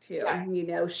Thompson too.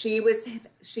 Yeah. She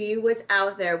was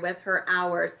out there with her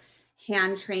hours,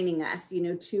 hand training us,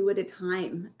 2 at a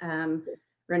time.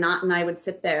 Renat and I would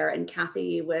sit there, and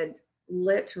Kathy would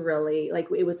literally,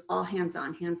 it was all hands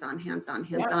on.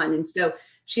 And so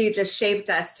she just shaped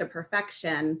us to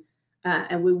perfection.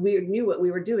 And we knew what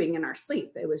we were doing in our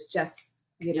sleep. It was just,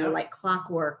 like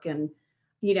clockwork. And,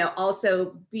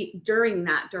 also during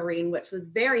that, Doreen, which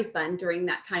was very fun during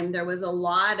that time, there was a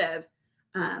lot of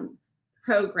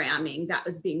programming that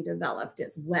was being developed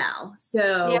as well.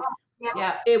 So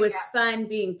it was fun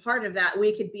being part of that.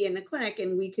 We could be in a clinic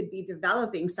and we could be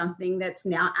developing something that's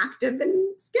now active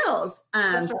in skills.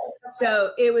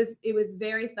 So it was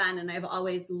very fun. And I've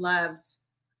always loved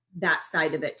that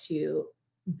side of it too,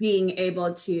 being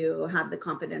able to have the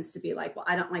confidence to be like, well,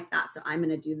 I don't like that, so I'm going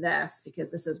to do this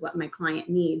because this is what my client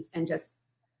needs, and just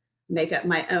make up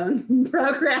my own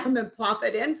program and pop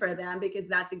it in for them because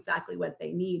that's exactly what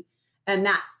they need. And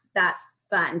that's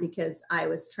fun, because I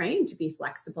was trained to be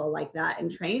flexible like that,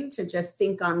 and trained to just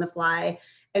think on the fly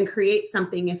and create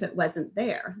something if it wasn't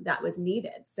there that was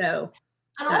needed. So,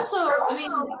 and also,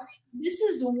 this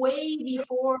is way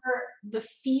before the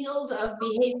field of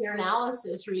behavior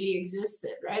analysis really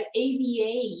existed, right?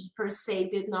 ABA per se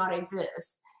did not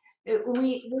exist.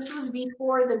 This was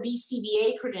before the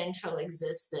BCBA credential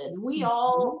existed. We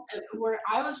all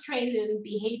I was trained in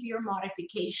behavior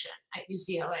modification at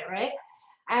UCLA, right?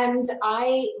 And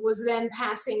I was then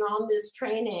passing on this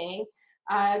training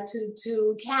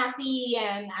to Kathy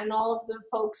and all of the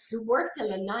folks who worked in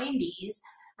the 90s.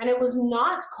 And it was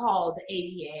not called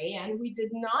ABA, and we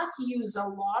did not use a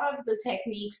lot of the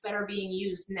techniques that are being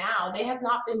used now. They had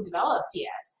not been developed yet.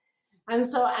 And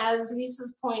so, as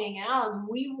Lisa's pointing out,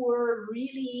 we were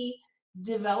really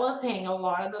developing a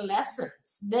lot of the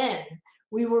lessons then.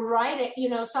 We were writing,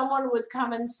 someone would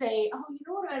come and say, oh, you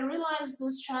know what, I realized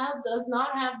this child does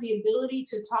not have the ability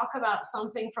to talk about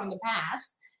something from the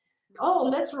past. Oh,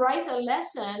 let's write a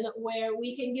lesson where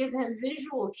we can give him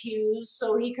visual cues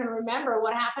so he can remember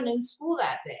what happened in school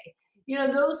that day.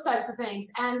 Those types of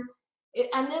things. And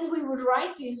then we would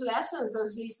write these lessons,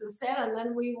 as Lisa said, and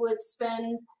then we would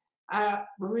spend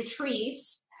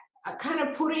retreats kind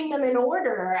of putting them in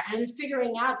order and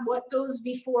figuring out what goes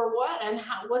before what, and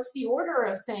what's the order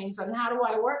of things, and how do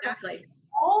I work. Exactly.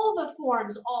 All the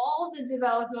forms, all the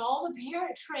development, all the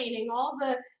parent training, all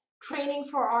the training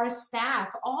for our staff,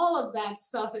 all of that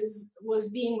stuff was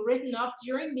being written up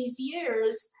during these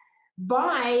years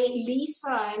by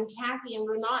Lisa and Kathy and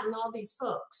Renat and all these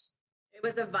folks.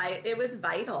 It was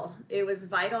vital. It was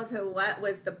vital to what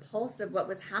was the pulse of what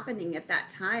was happening at that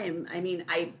time. I mean,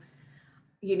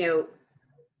 you know,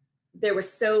 there were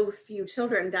so few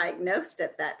children diagnosed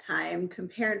at that time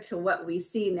compared to what we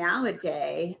see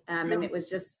nowadays. And it was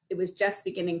just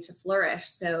beginning to flourish.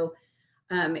 So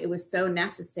it was so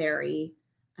necessary.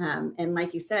 And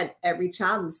like you said, every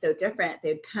child was so different.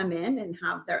 They'd come in and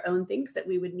have their own things that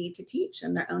we would need to teach,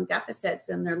 and their own deficits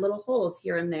and their little holes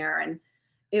here and there. And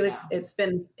it's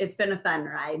been a fun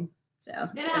ride. So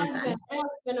it has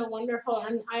been a wonderful,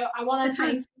 and I want to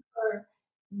thank you for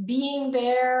being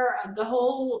there the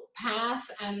whole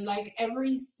path, and like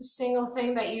every single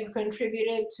thing that you've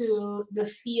contributed to the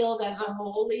field as a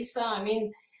whole, Lisa. I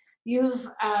mean, you've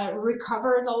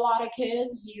recovered a lot of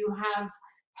kids. You have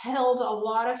held a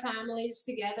lot of families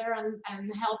together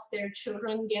and helped their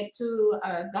children get to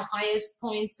the highest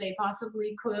points they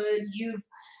possibly could. You've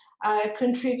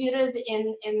contributed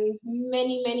in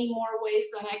many, many more ways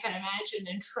than I can imagine,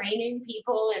 in training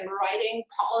people and writing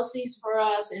policies for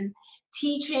us, and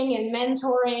teaching and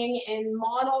mentoring and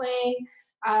modeling.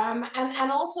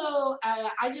 And also,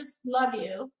 I just love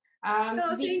you.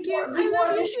 Thank you. I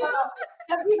love you too.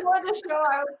 Before the show,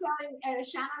 I was telling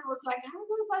Shannon was like, I don't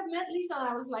know if I've met Lisa, and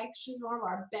I was like, she's one of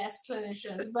our best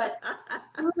clinicians. But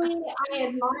really, I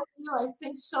admire you. I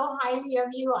think so highly of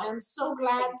you. I'm so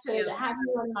glad to have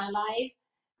you in my life,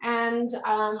 and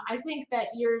I think that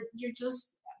you're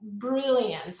just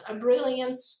brilliant, a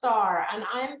brilliant star, and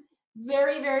I'm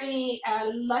very, very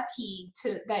lucky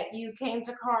that you came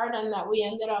to CARD and that we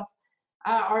ended up.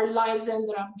 Our lives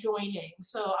ended up joining.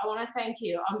 So I want to thank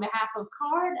you on behalf of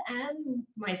CARD and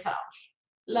myself.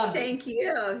 Love you. Thank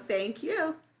you. Thank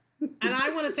you. And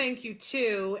I want to thank you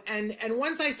too. And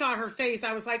once I saw her face,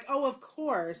 I was like, oh, of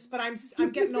course. But I'm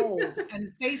getting old,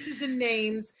 and faces and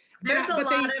names. But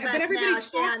everybody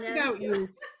talks about you.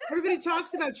 Everybody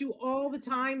talks about you all the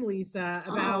time, Lisa.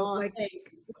 About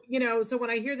so when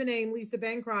I hear the name Lisa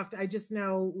Bancroft, I just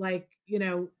know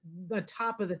the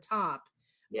top of the top.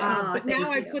 Yeah, but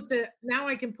now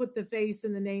I can put the face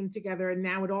and the name together, and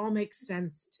now it all makes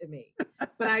sense to me.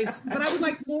 But I would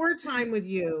like more time with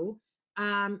you,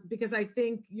 because I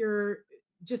think you're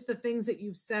just the things that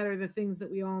you've said are the things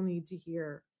that we all need to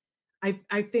hear.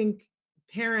 I think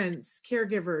parents,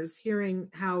 caregivers, hearing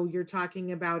how you're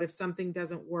talking about if something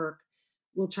doesn't work,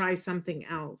 we'll try something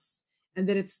else, and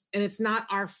that it's not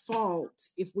our fault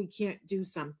if we can't do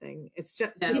something. It's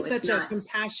just such a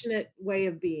compassionate way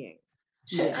of being.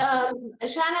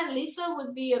 Shannon, Lisa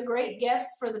would be a great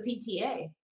guest for the PTA.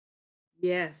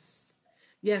 Yes,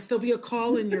 there'll be a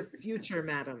call in your future,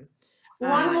 madam.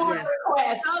 One more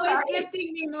request. Always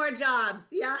gifting me more jobs.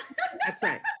 Yeah, that's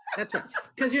right.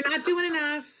 Because you're not doing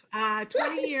enough.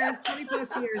 20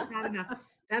 plus years, not enough.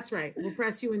 That's right. We'll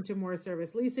press you into more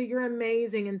service. Lisa, you're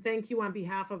amazing, and thank you on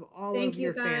behalf of all of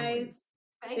your family.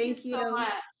 Thank you so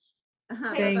much.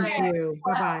 Thank you.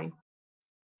 Bye-bye.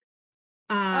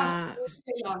 I'm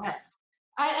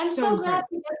so glad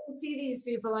to get to see these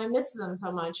people. I miss them so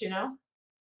much,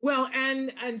 Well,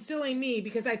 and silly me,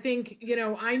 because I think,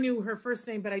 I knew her first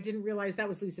name, but I didn't realize that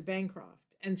was Lisa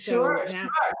Bancroft. And so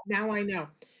now I know.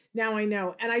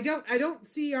 And I don't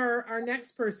see our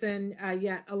next person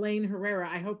yet, Elaine Herrera.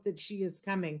 I hope that she is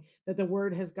coming, that the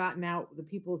word has gotten out, the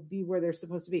people be where they're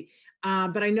supposed to be.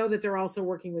 But I know that they're also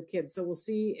working with kids. So we'll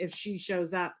see if she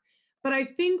shows up. But I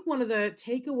think one of the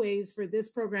takeaways for this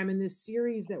program and this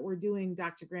series that we're doing,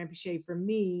 Dr. Granpeesheh, for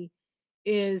me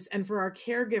is, and for our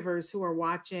caregivers who are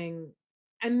watching,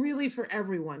 and really for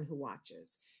everyone who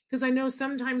watches, because I know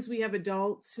sometimes we have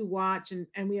adults who watch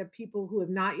and we have people who have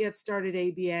not yet started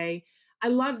ABA. I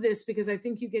love this because I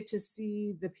think you get to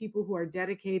see the people who are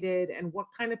dedicated and what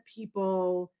kind of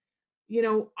people,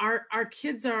 our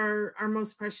kids are our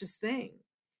most precious thing.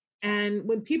 And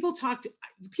when people talk to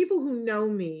people who know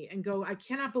me and go, I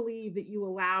cannot believe that you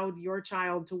allowed your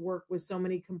child to work with so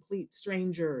many complete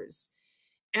strangers.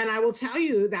 And I will tell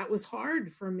you that was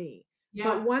hard for me. Yeah.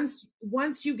 But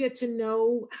once you get to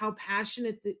know how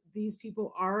passionate these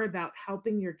people are about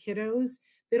helping your kiddos,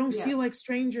 they don't feel like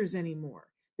strangers anymore.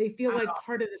 They feel like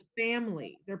part of the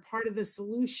family. They're part of the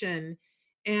solution.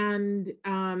 And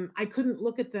I couldn't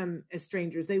look at them as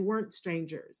strangers. They weren't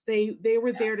strangers. They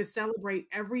were there to celebrate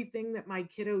everything that my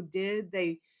kiddo did.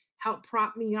 They helped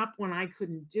prop me up when I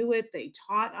couldn't do it. They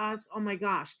taught us. Oh my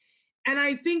gosh. And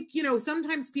I think,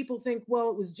 sometimes people think, well,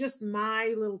 it was just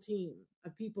my little team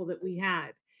of people that we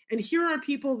had. And here are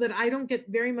people that I don't get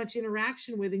very much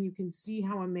interaction with, and you can see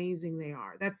how amazing they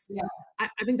are. I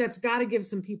think that's got to give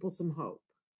some people some hope.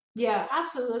 Yeah,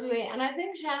 absolutely. And I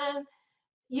think, Shannon,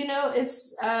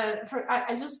 it's I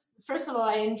just, first of all,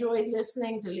 I enjoyed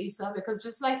listening to Lisa because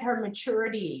just like her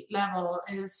maturity level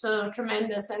is so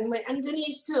tremendous, and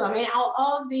Denise too. I mean,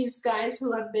 all of these guys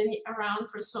who have been around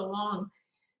for so long,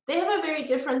 they have a very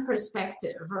different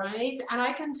perspective, right? And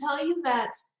I can tell you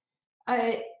that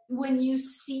when you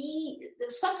see,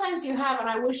 sometimes you have, and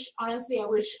honestly, I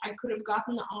wish I could have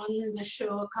gotten on the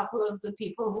show a couple of the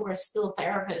people who are still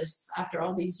therapists after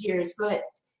all these years, but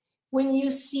when you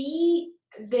see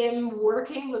them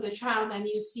working with a child and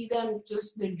you see them,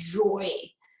 just the joy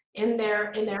in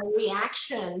their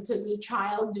reaction to the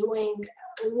child doing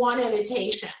one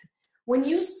imitation, when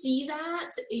you see that,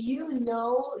 you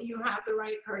know you have the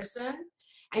right person,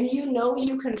 and you know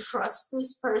you can trust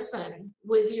this person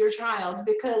with your child,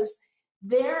 because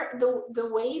they're the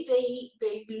way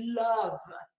they love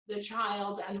the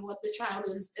child and what the child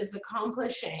is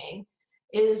accomplishing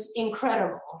is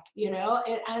incredible,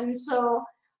 and so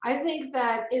I think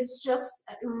that it's just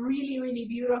really, really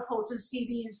beautiful to see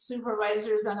these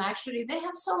supervisors, and actually they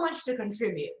have so much to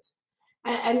contribute.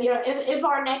 And if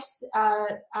our next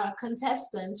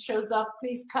contestant shows up,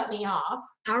 please cut me off.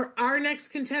 Our next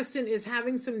contestant is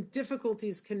having some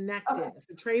difficulties connecting. Okay.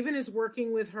 So Traven is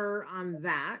working with her on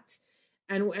that.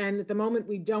 And at the moment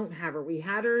we don't have her. We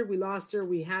had her, we lost her,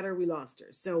 we had her, we lost her.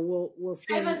 So we'll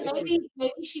see. Traven,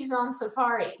 maybe she's on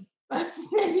Safari.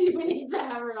 Maybe we need to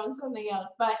have her on something else.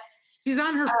 But she's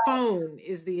on her phone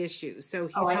is the issue. So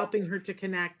he's helping her to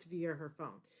connect via her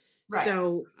phone. Right.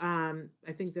 So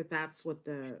I think that's what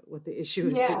the issue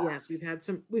is. Yeah. But yes,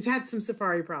 we've had some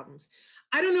Safari problems.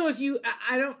 I don't know if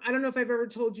I don't know if I've ever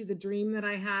told you the dream that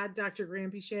I had, Dr.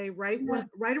 Granpeesheh,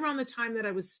 right around the time that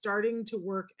I was starting to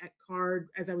work at CARD,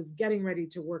 as I was getting ready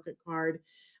to work at CARD,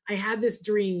 I had this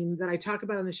dream that I talk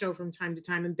about on the show from time to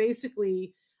time. And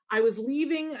basically I was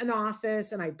leaving an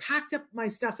office and I packed up my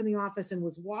stuff in the office and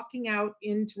was walking out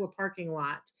into a parking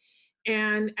lot.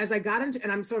 And as I got into,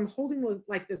 and I'm holding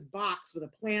like this box with a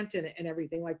plant in it and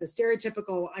everything, like the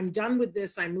stereotypical, I'm done with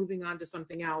this, I'm moving on to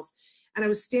something else. And I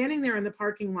was standing there in the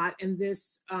parking lot, and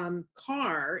this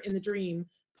car in the dream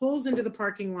pulls into the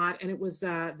parking lot, and it was,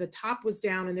 the top was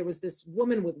down, and there was this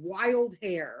woman with wild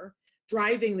hair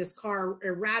driving this car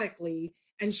erratically,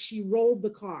 and she rolled the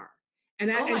car.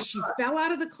 And she fell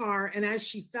out of the car, and as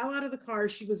she fell out of the car,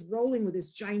 she was rolling with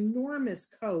this ginormous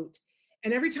coat.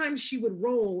 And every time she would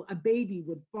roll, a baby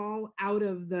would fall out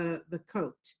of the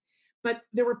coat. But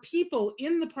there were people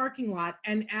in the parking lot.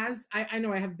 And as I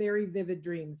know I have very vivid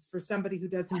dreams for somebody who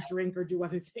doesn't drink or do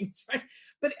other things, right?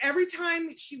 But every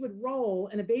time she would roll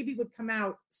and a baby would come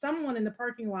out, someone in the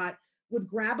parking lot would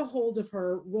grab a hold of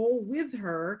her, roll with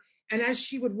her. And as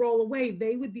she would roll away,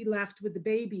 they would be left with the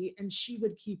baby and she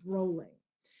would keep rolling.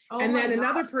 And then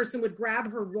another person would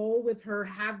grab her, roll with her,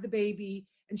 have the baby.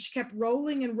 And she kept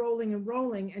rolling and rolling and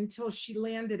rolling until she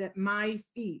landed at my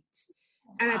feet.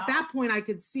 And at that point, I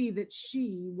could see that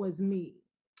she was me.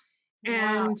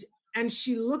 And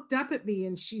she looked up at me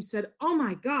and she said, "Oh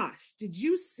my gosh, did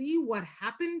you see what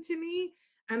happened to me?"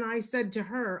 And I said to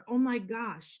her, "Oh my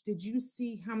gosh, did you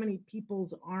see how many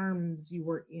people's arms you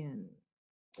were in?"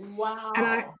 Wow.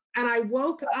 And I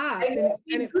woke up and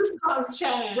it was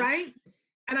right.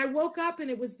 And I woke up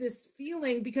and it was this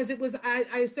feeling, because it was,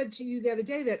 I said to you the other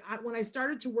day that when I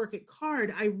started to work at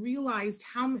CARD, I realized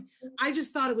I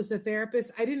just thought it was the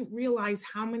therapist. I didn't realize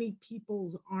how many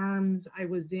people's arms I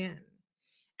was in.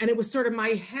 And it was sort of my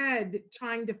head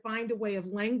trying to find a way of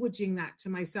languaging that to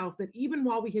myself, that even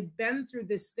while we had been through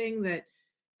this thing, that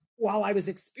while I was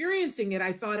experiencing it,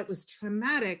 I thought it was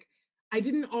traumatic. I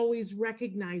didn't always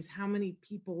recognize how many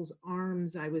people's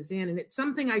arms I was in. And it's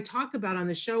something I talk about on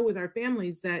the show with our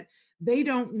families, that they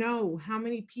don't know how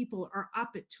many people are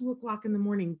up at 2:00 in the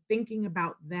morning thinking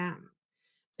about them,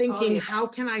 thinking, how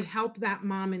can I help that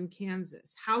mom in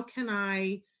Kansas? How can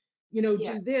I,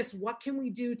 do this? What can we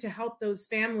do to help those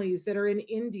families that are in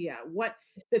India?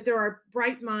 That there are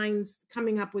bright minds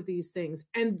coming up with these things.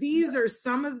 And these are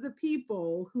some of the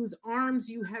people whose arms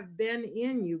you have been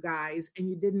in, you guys, and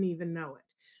you didn't even know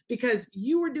it, because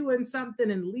you were doing something,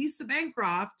 and Lisa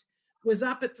Bancroft was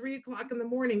up at 3:00 in the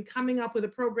morning coming up with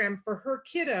a program for her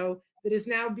kiddo that is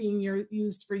now being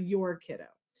used for your kiddo.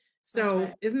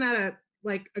 So Isn't that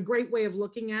a great way of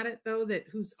looking at it, though, that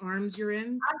whose arms you're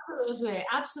in?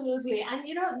 Absolutely. And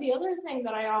the other thing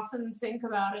that I often think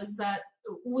about is that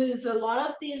with a lot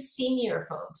of these senior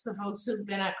folks, the folks who've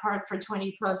been at CARD for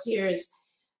 20 plus years,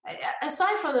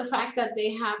 aside from the fact that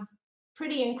they have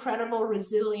pretty incredible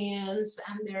resilience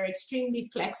and they're extremely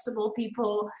flexible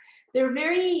people, they're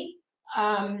very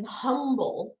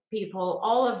humble people,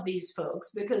 all of these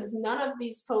folks, because none of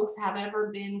these folks have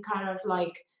ever been kind of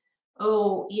like,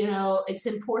 oh, you know, it's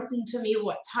important to me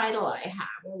what title I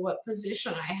have or what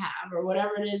position I have or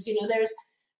whatever it is. You know, there's,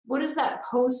 what is that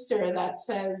poster that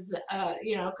says,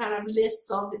 you know, kind of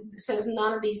lists all, says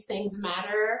none of these things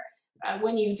matter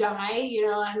when you die, you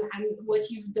know, and what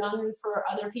you've done for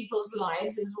other people's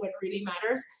lives is what really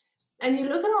matters. And you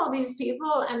look at all these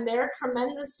people and they're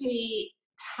tremendously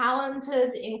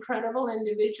talented, incredible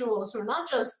individuals who are not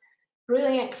just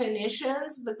brilliant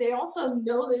clinicians, but they also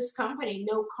know this company,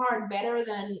 know CARD better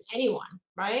than anyone,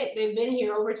 right? They've been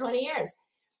here over 20 years.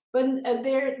 But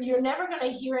you're never going to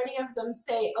hear any of them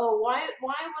say, oh, why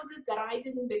was it that I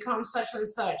didn't become such and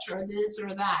such or this or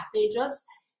that? They just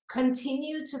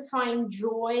continue to find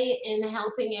joy in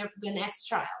helping the next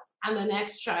child and the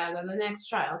next child and the next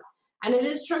child. And it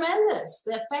is tremendous,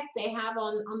 the effect they have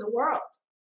on the world.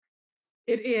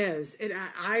 It is.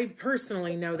 I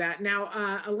personally know that.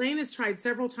 Now, Elaine has tried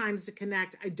several times to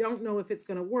connect. I don't know if it's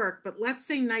going to work, but let's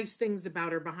say nice things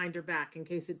about her behind her back in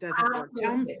case it doesn't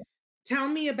work. Tell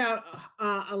me about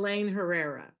Elaine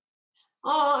Herrera.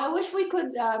 Oh, I wish we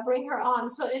could bring her on.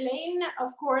 So Elaine,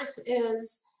 of course,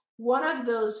 is one of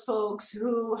those folks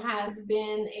who has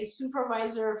been a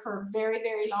supervisor for a very,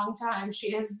 very long time.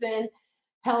 She has been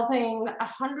helping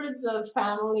hundreds of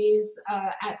families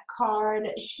at CARD.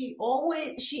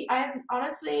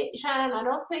 Honestly, Shannon, I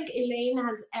don't think Elaine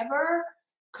has ever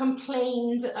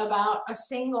complained about a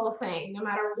single thing, no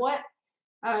matter what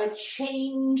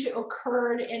change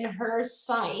occurred in her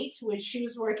site, which she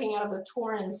was working out of the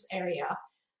Torrance area.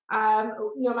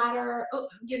 No matter,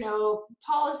 you know,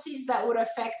 policies that would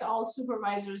affect all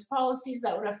supervisors, policies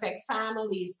that would affect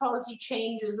families, policy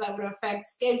changes that would affect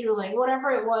scheduling, whatever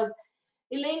it was,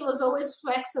 Elaine was always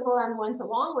flexible and went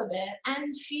along with it.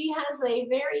 And she has a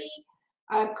very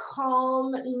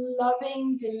calm,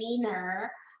 loving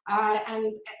demeanor. And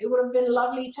it would have been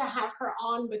lovely to have her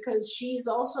on because she's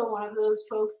also one of those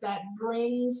folks that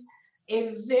brings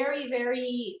a very,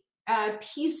 very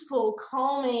peaceful,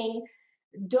 calming,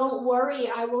 don't worry,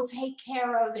 I will take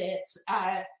care of it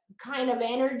kind of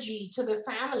energy to the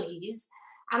families.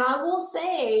 And I will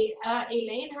say,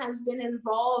 Elaine has been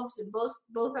involved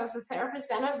both as a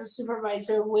therapist and as a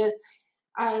supervisor with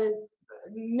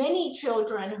many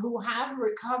children who have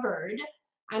recovered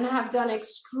and have done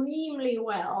extremely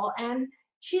well. And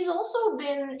she's also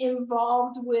been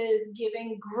involved with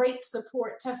giving great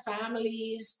support to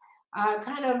families,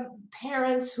 kind of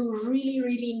parents who really,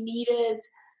 really needed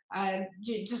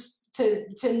just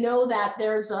to know that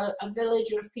there's a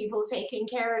village of people taking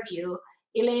care of you.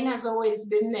 Elaine has always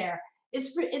been there.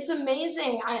 It's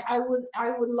amazing. I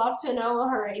would love to know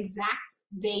her exact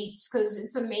dates because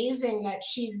it's amazing that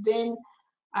she's been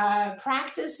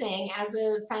practicing as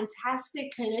a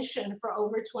fantastic clinician for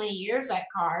over 20 years at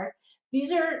CARD.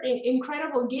 These are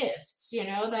incredible gifts, you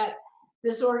know, that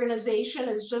this organization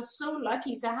is just so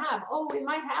lucky to have. Oh, we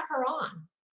might have her on.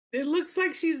 It looks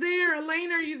like she's there.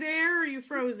 Elaine, are you there? Or are you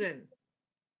frozen?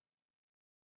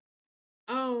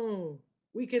 Oh,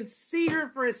 we can see her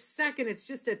for a second. It's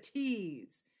just a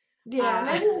tease. Yeah,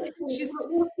 maybe we'll see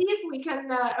if we can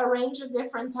arrange a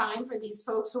different time for these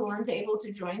folks who aren't able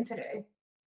to join today.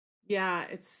 Yeah,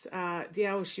 it's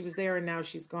she was there and now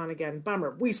she's gone again.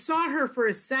 Bummer. We saw her for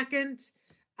a second.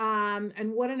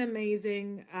 And what an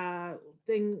amazing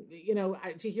thing, you know,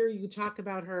 to hear you talk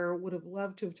about her. Would have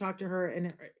loved to have talked to her,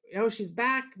 and she's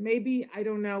back. Maybe, I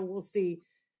don't know. We'll see.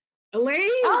 Elaine,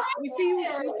 we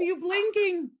see you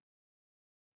blinking.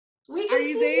 We can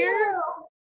see there?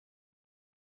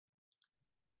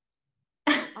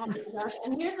 Oh my gosh!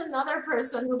 And here's another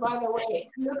person who, by the way,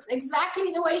 looks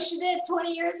exactly the way she did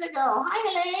 20 years ago.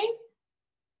 Hi, Elaine.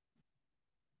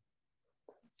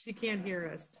 She can't hear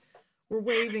us. We're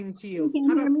waving to you. Can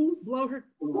you hear me? Blow her.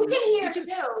 We can hear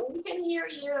you. We can hear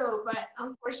you, but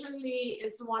unfortunately,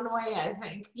 it's one way, I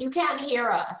think. You can't hear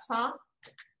us, huh?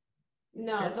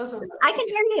 No, it doesn't. I can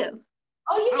hear you.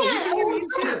 Oh, you can. We can hear you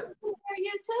too. We can hear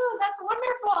you too. That's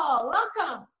wonderful.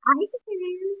 Welcome. I can hear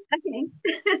you. Okay.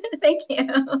 Thank you.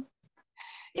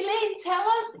 Elaine, tell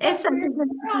us, as we're on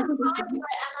time,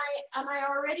 and I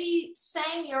already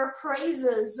sang your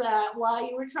praises while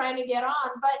you were trying to get on,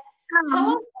 but tell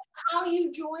us how you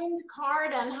joined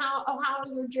CARD and how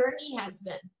your journey has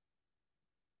been.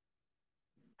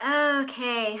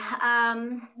 Okay,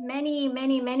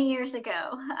 many years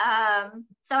ago.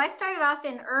 So I started off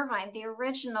in Irvine, the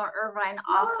original Irvine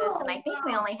office, and I think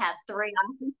we only had 3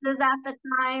 offices at the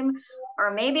time,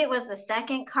 or maybe it was the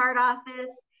second CARD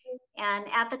office. And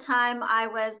at the time I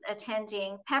was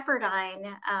attending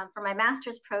Pepperdine for my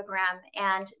master's program,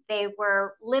 and they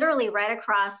were literally right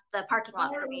across the parking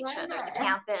lot from each other, the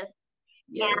campus.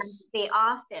 Yes. and the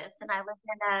office. And I was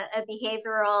in a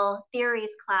behavioral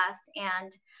theories class,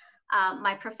 and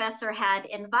my professor had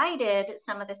invited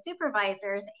some of the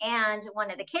supervisors and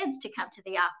one of the kids to come to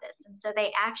the office. And so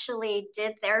they actually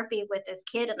did therapy with this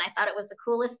kid, and I thought it was the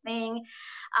coolest thing.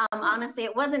 Honestly,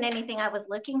 it wasn't anything I was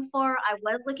looking for. I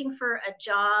was looking for a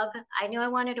job. I knew I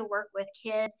wanted to work with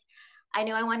kids. I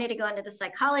knew I wanted to go into the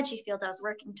psychology field. I was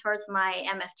working towards my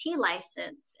MFT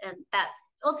license, and that's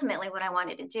ultimately what I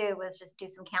wanted to do, was just do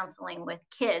some counseling with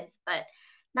kids, but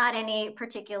not any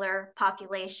particular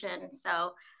population.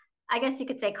 So I guess you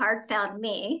could say CARD found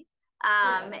me.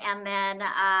 Yes. And then,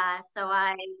 so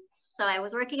I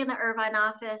was working in the Irvine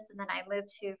office, and then I moved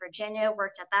to Virginia,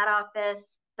 worked at that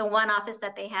office, the one office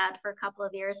that they had, for a couple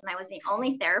of years. And I was the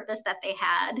only therapist that they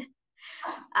had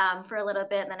for a little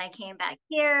bit. And then I came back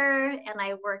here and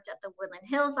I worked at the Woodland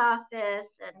Hills office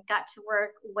and got to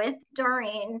work with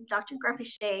Doreen, Dr.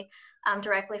 Grumpy-Shea,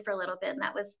 directly for a little bit. And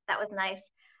that was nice.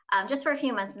 Just for a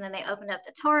few months. And then they opened up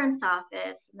the Torrance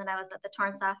office. And then I was at the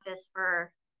Torrance office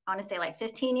for, I want to say, like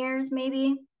 15 years,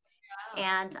 maybe. Wow.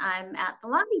 And I'm at the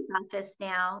Long Beach office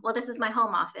now. Well, this is my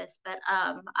home office, but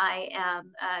I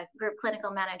am a group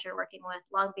clinical manager working with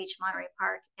Long Beach, Monterey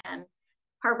Park, and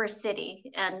Harbor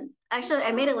City. And actually,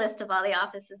 I made a list of all the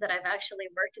offices that I've actually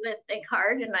worked with in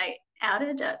CARD, and I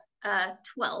added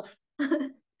 12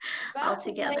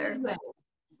 altogether.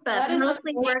 But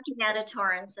mostly working at a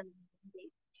Torrance. And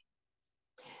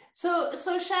so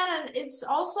Shannon, it's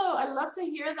also, I love to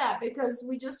hear that, because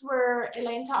we just were,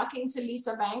 Elaine, talking to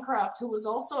Lisa Bancroft, who was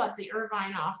also at the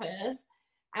Irvine office.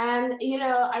 And, you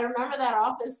know, I remember that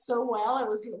office so well. It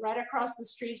was right across the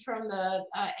street from the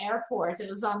airport. It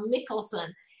was on Mickelson.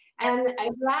 And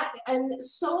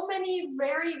so many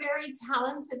very, very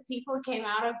talented people came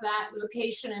out of that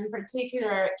location. In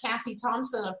particular, Kathy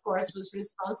Thompson, of course, was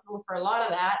responsible for a lot of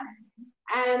that.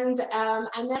 And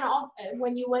then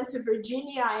when you went to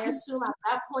Virginia, I assume at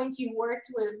that point you worked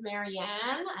with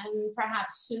Marianne and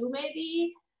perhaps Sue,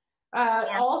 maybe,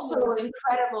 also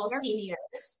incredible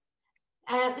seniors.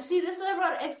 And see, this is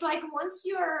about, it's like once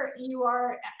you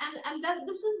are, and that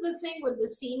this is the thing with the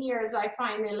seniors, I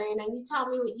find, Elaine, and you tell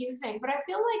me what you think, but I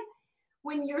feel like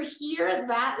when you're here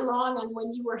that long, and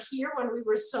when you were here when we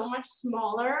were so much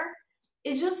smaller,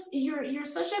 it just, you're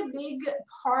such a big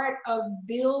part of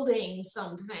building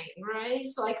something, right?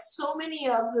 So like so many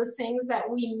of the things that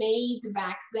we made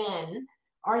back then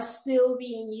are still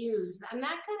being used. And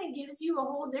that kind of gives you a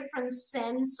whole different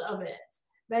sense of it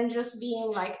than just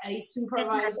being like a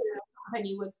supervisor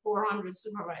company with 400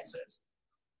 supervisors.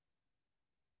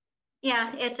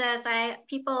 Yeah, it does.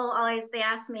 People always, they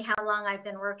ask me how long I've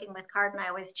been working with CARD, and I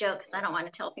always joke because I don't want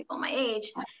to tell people my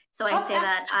age. So I say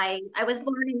that I was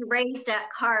born and raised at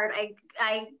CARD.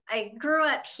 I grew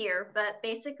up here, but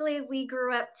basically we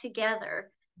grew up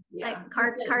together. Yeah. Like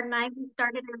CARD and I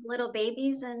started as little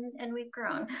babies, and we've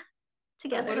grown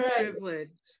together. What a privilege.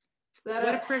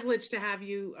 What a privilege to have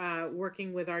you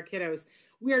working with our kiddos.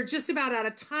 We are just about out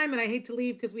of time, and I hate to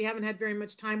leave because we haven't had very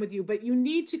much time with you, but you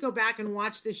need to go back and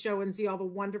watch this show and see all the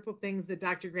wonderful things that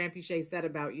Dr. Grumpy-Shea said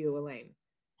about you, Elaine.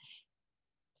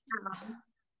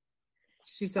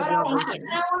 She said, I want to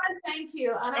thank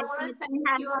you. And I want to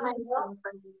thank you.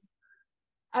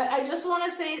 And I just want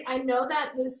to say, I know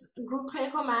that this group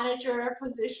clinical manager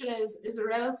position is a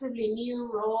relatively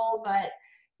new role, but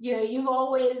you know, you've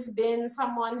always been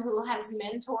someone who has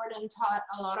mentored and taught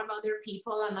a lot of other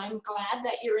people. And I'm glad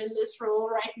that you're in this role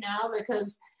right now,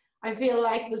 because I feel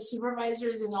like the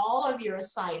supervisors in all of your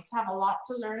sites have a lot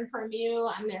to learn from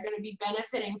you, and they're going to be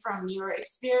benefiting from your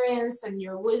experience and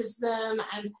your wisdom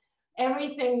and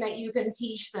everything that you can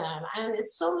teach them. And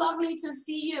it's so lovely to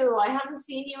see you. I haven't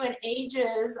seen you in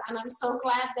ages, and I'm so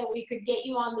glad that we could get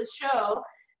you on the show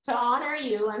to honor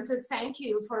you and to thank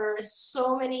you for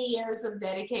so many years of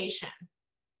dedication.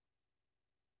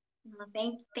 Well,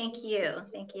 thank you.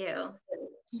 Thank you.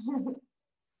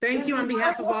 Thank you on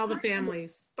behalf of all the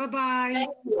families. Bye-bye. Thank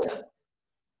you.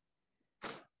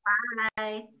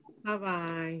 Bye.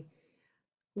 Bye-bye.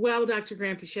 Well, Dr.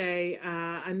 Grumpy-Shea,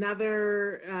 and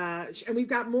we've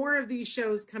got more of these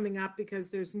shows coming up because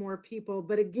there's more people,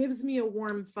 but it gives me a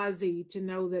warm fuzzy to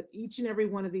know that each and every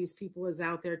one of these people is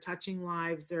out there touching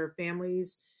lives. There are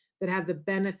families that have the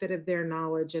benefit of their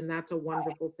knowledge, and that's a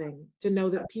wonderful thing to know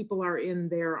that people are in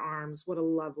their arms. What a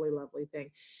lovely, lovely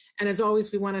thing. And as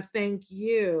always, we want to thank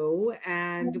you,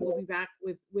 and we'll be back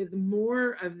with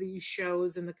more of these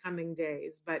shows in the coming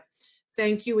days, but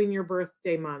thank you in your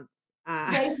birthday month.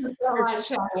 Thank you so much,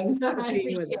 Sharon.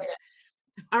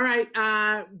 All right,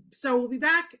 so we'll be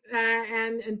back,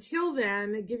 and until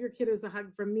then, give your kiddos a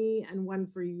hug from me and one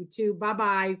for you too.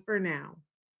 Bye-bye for now.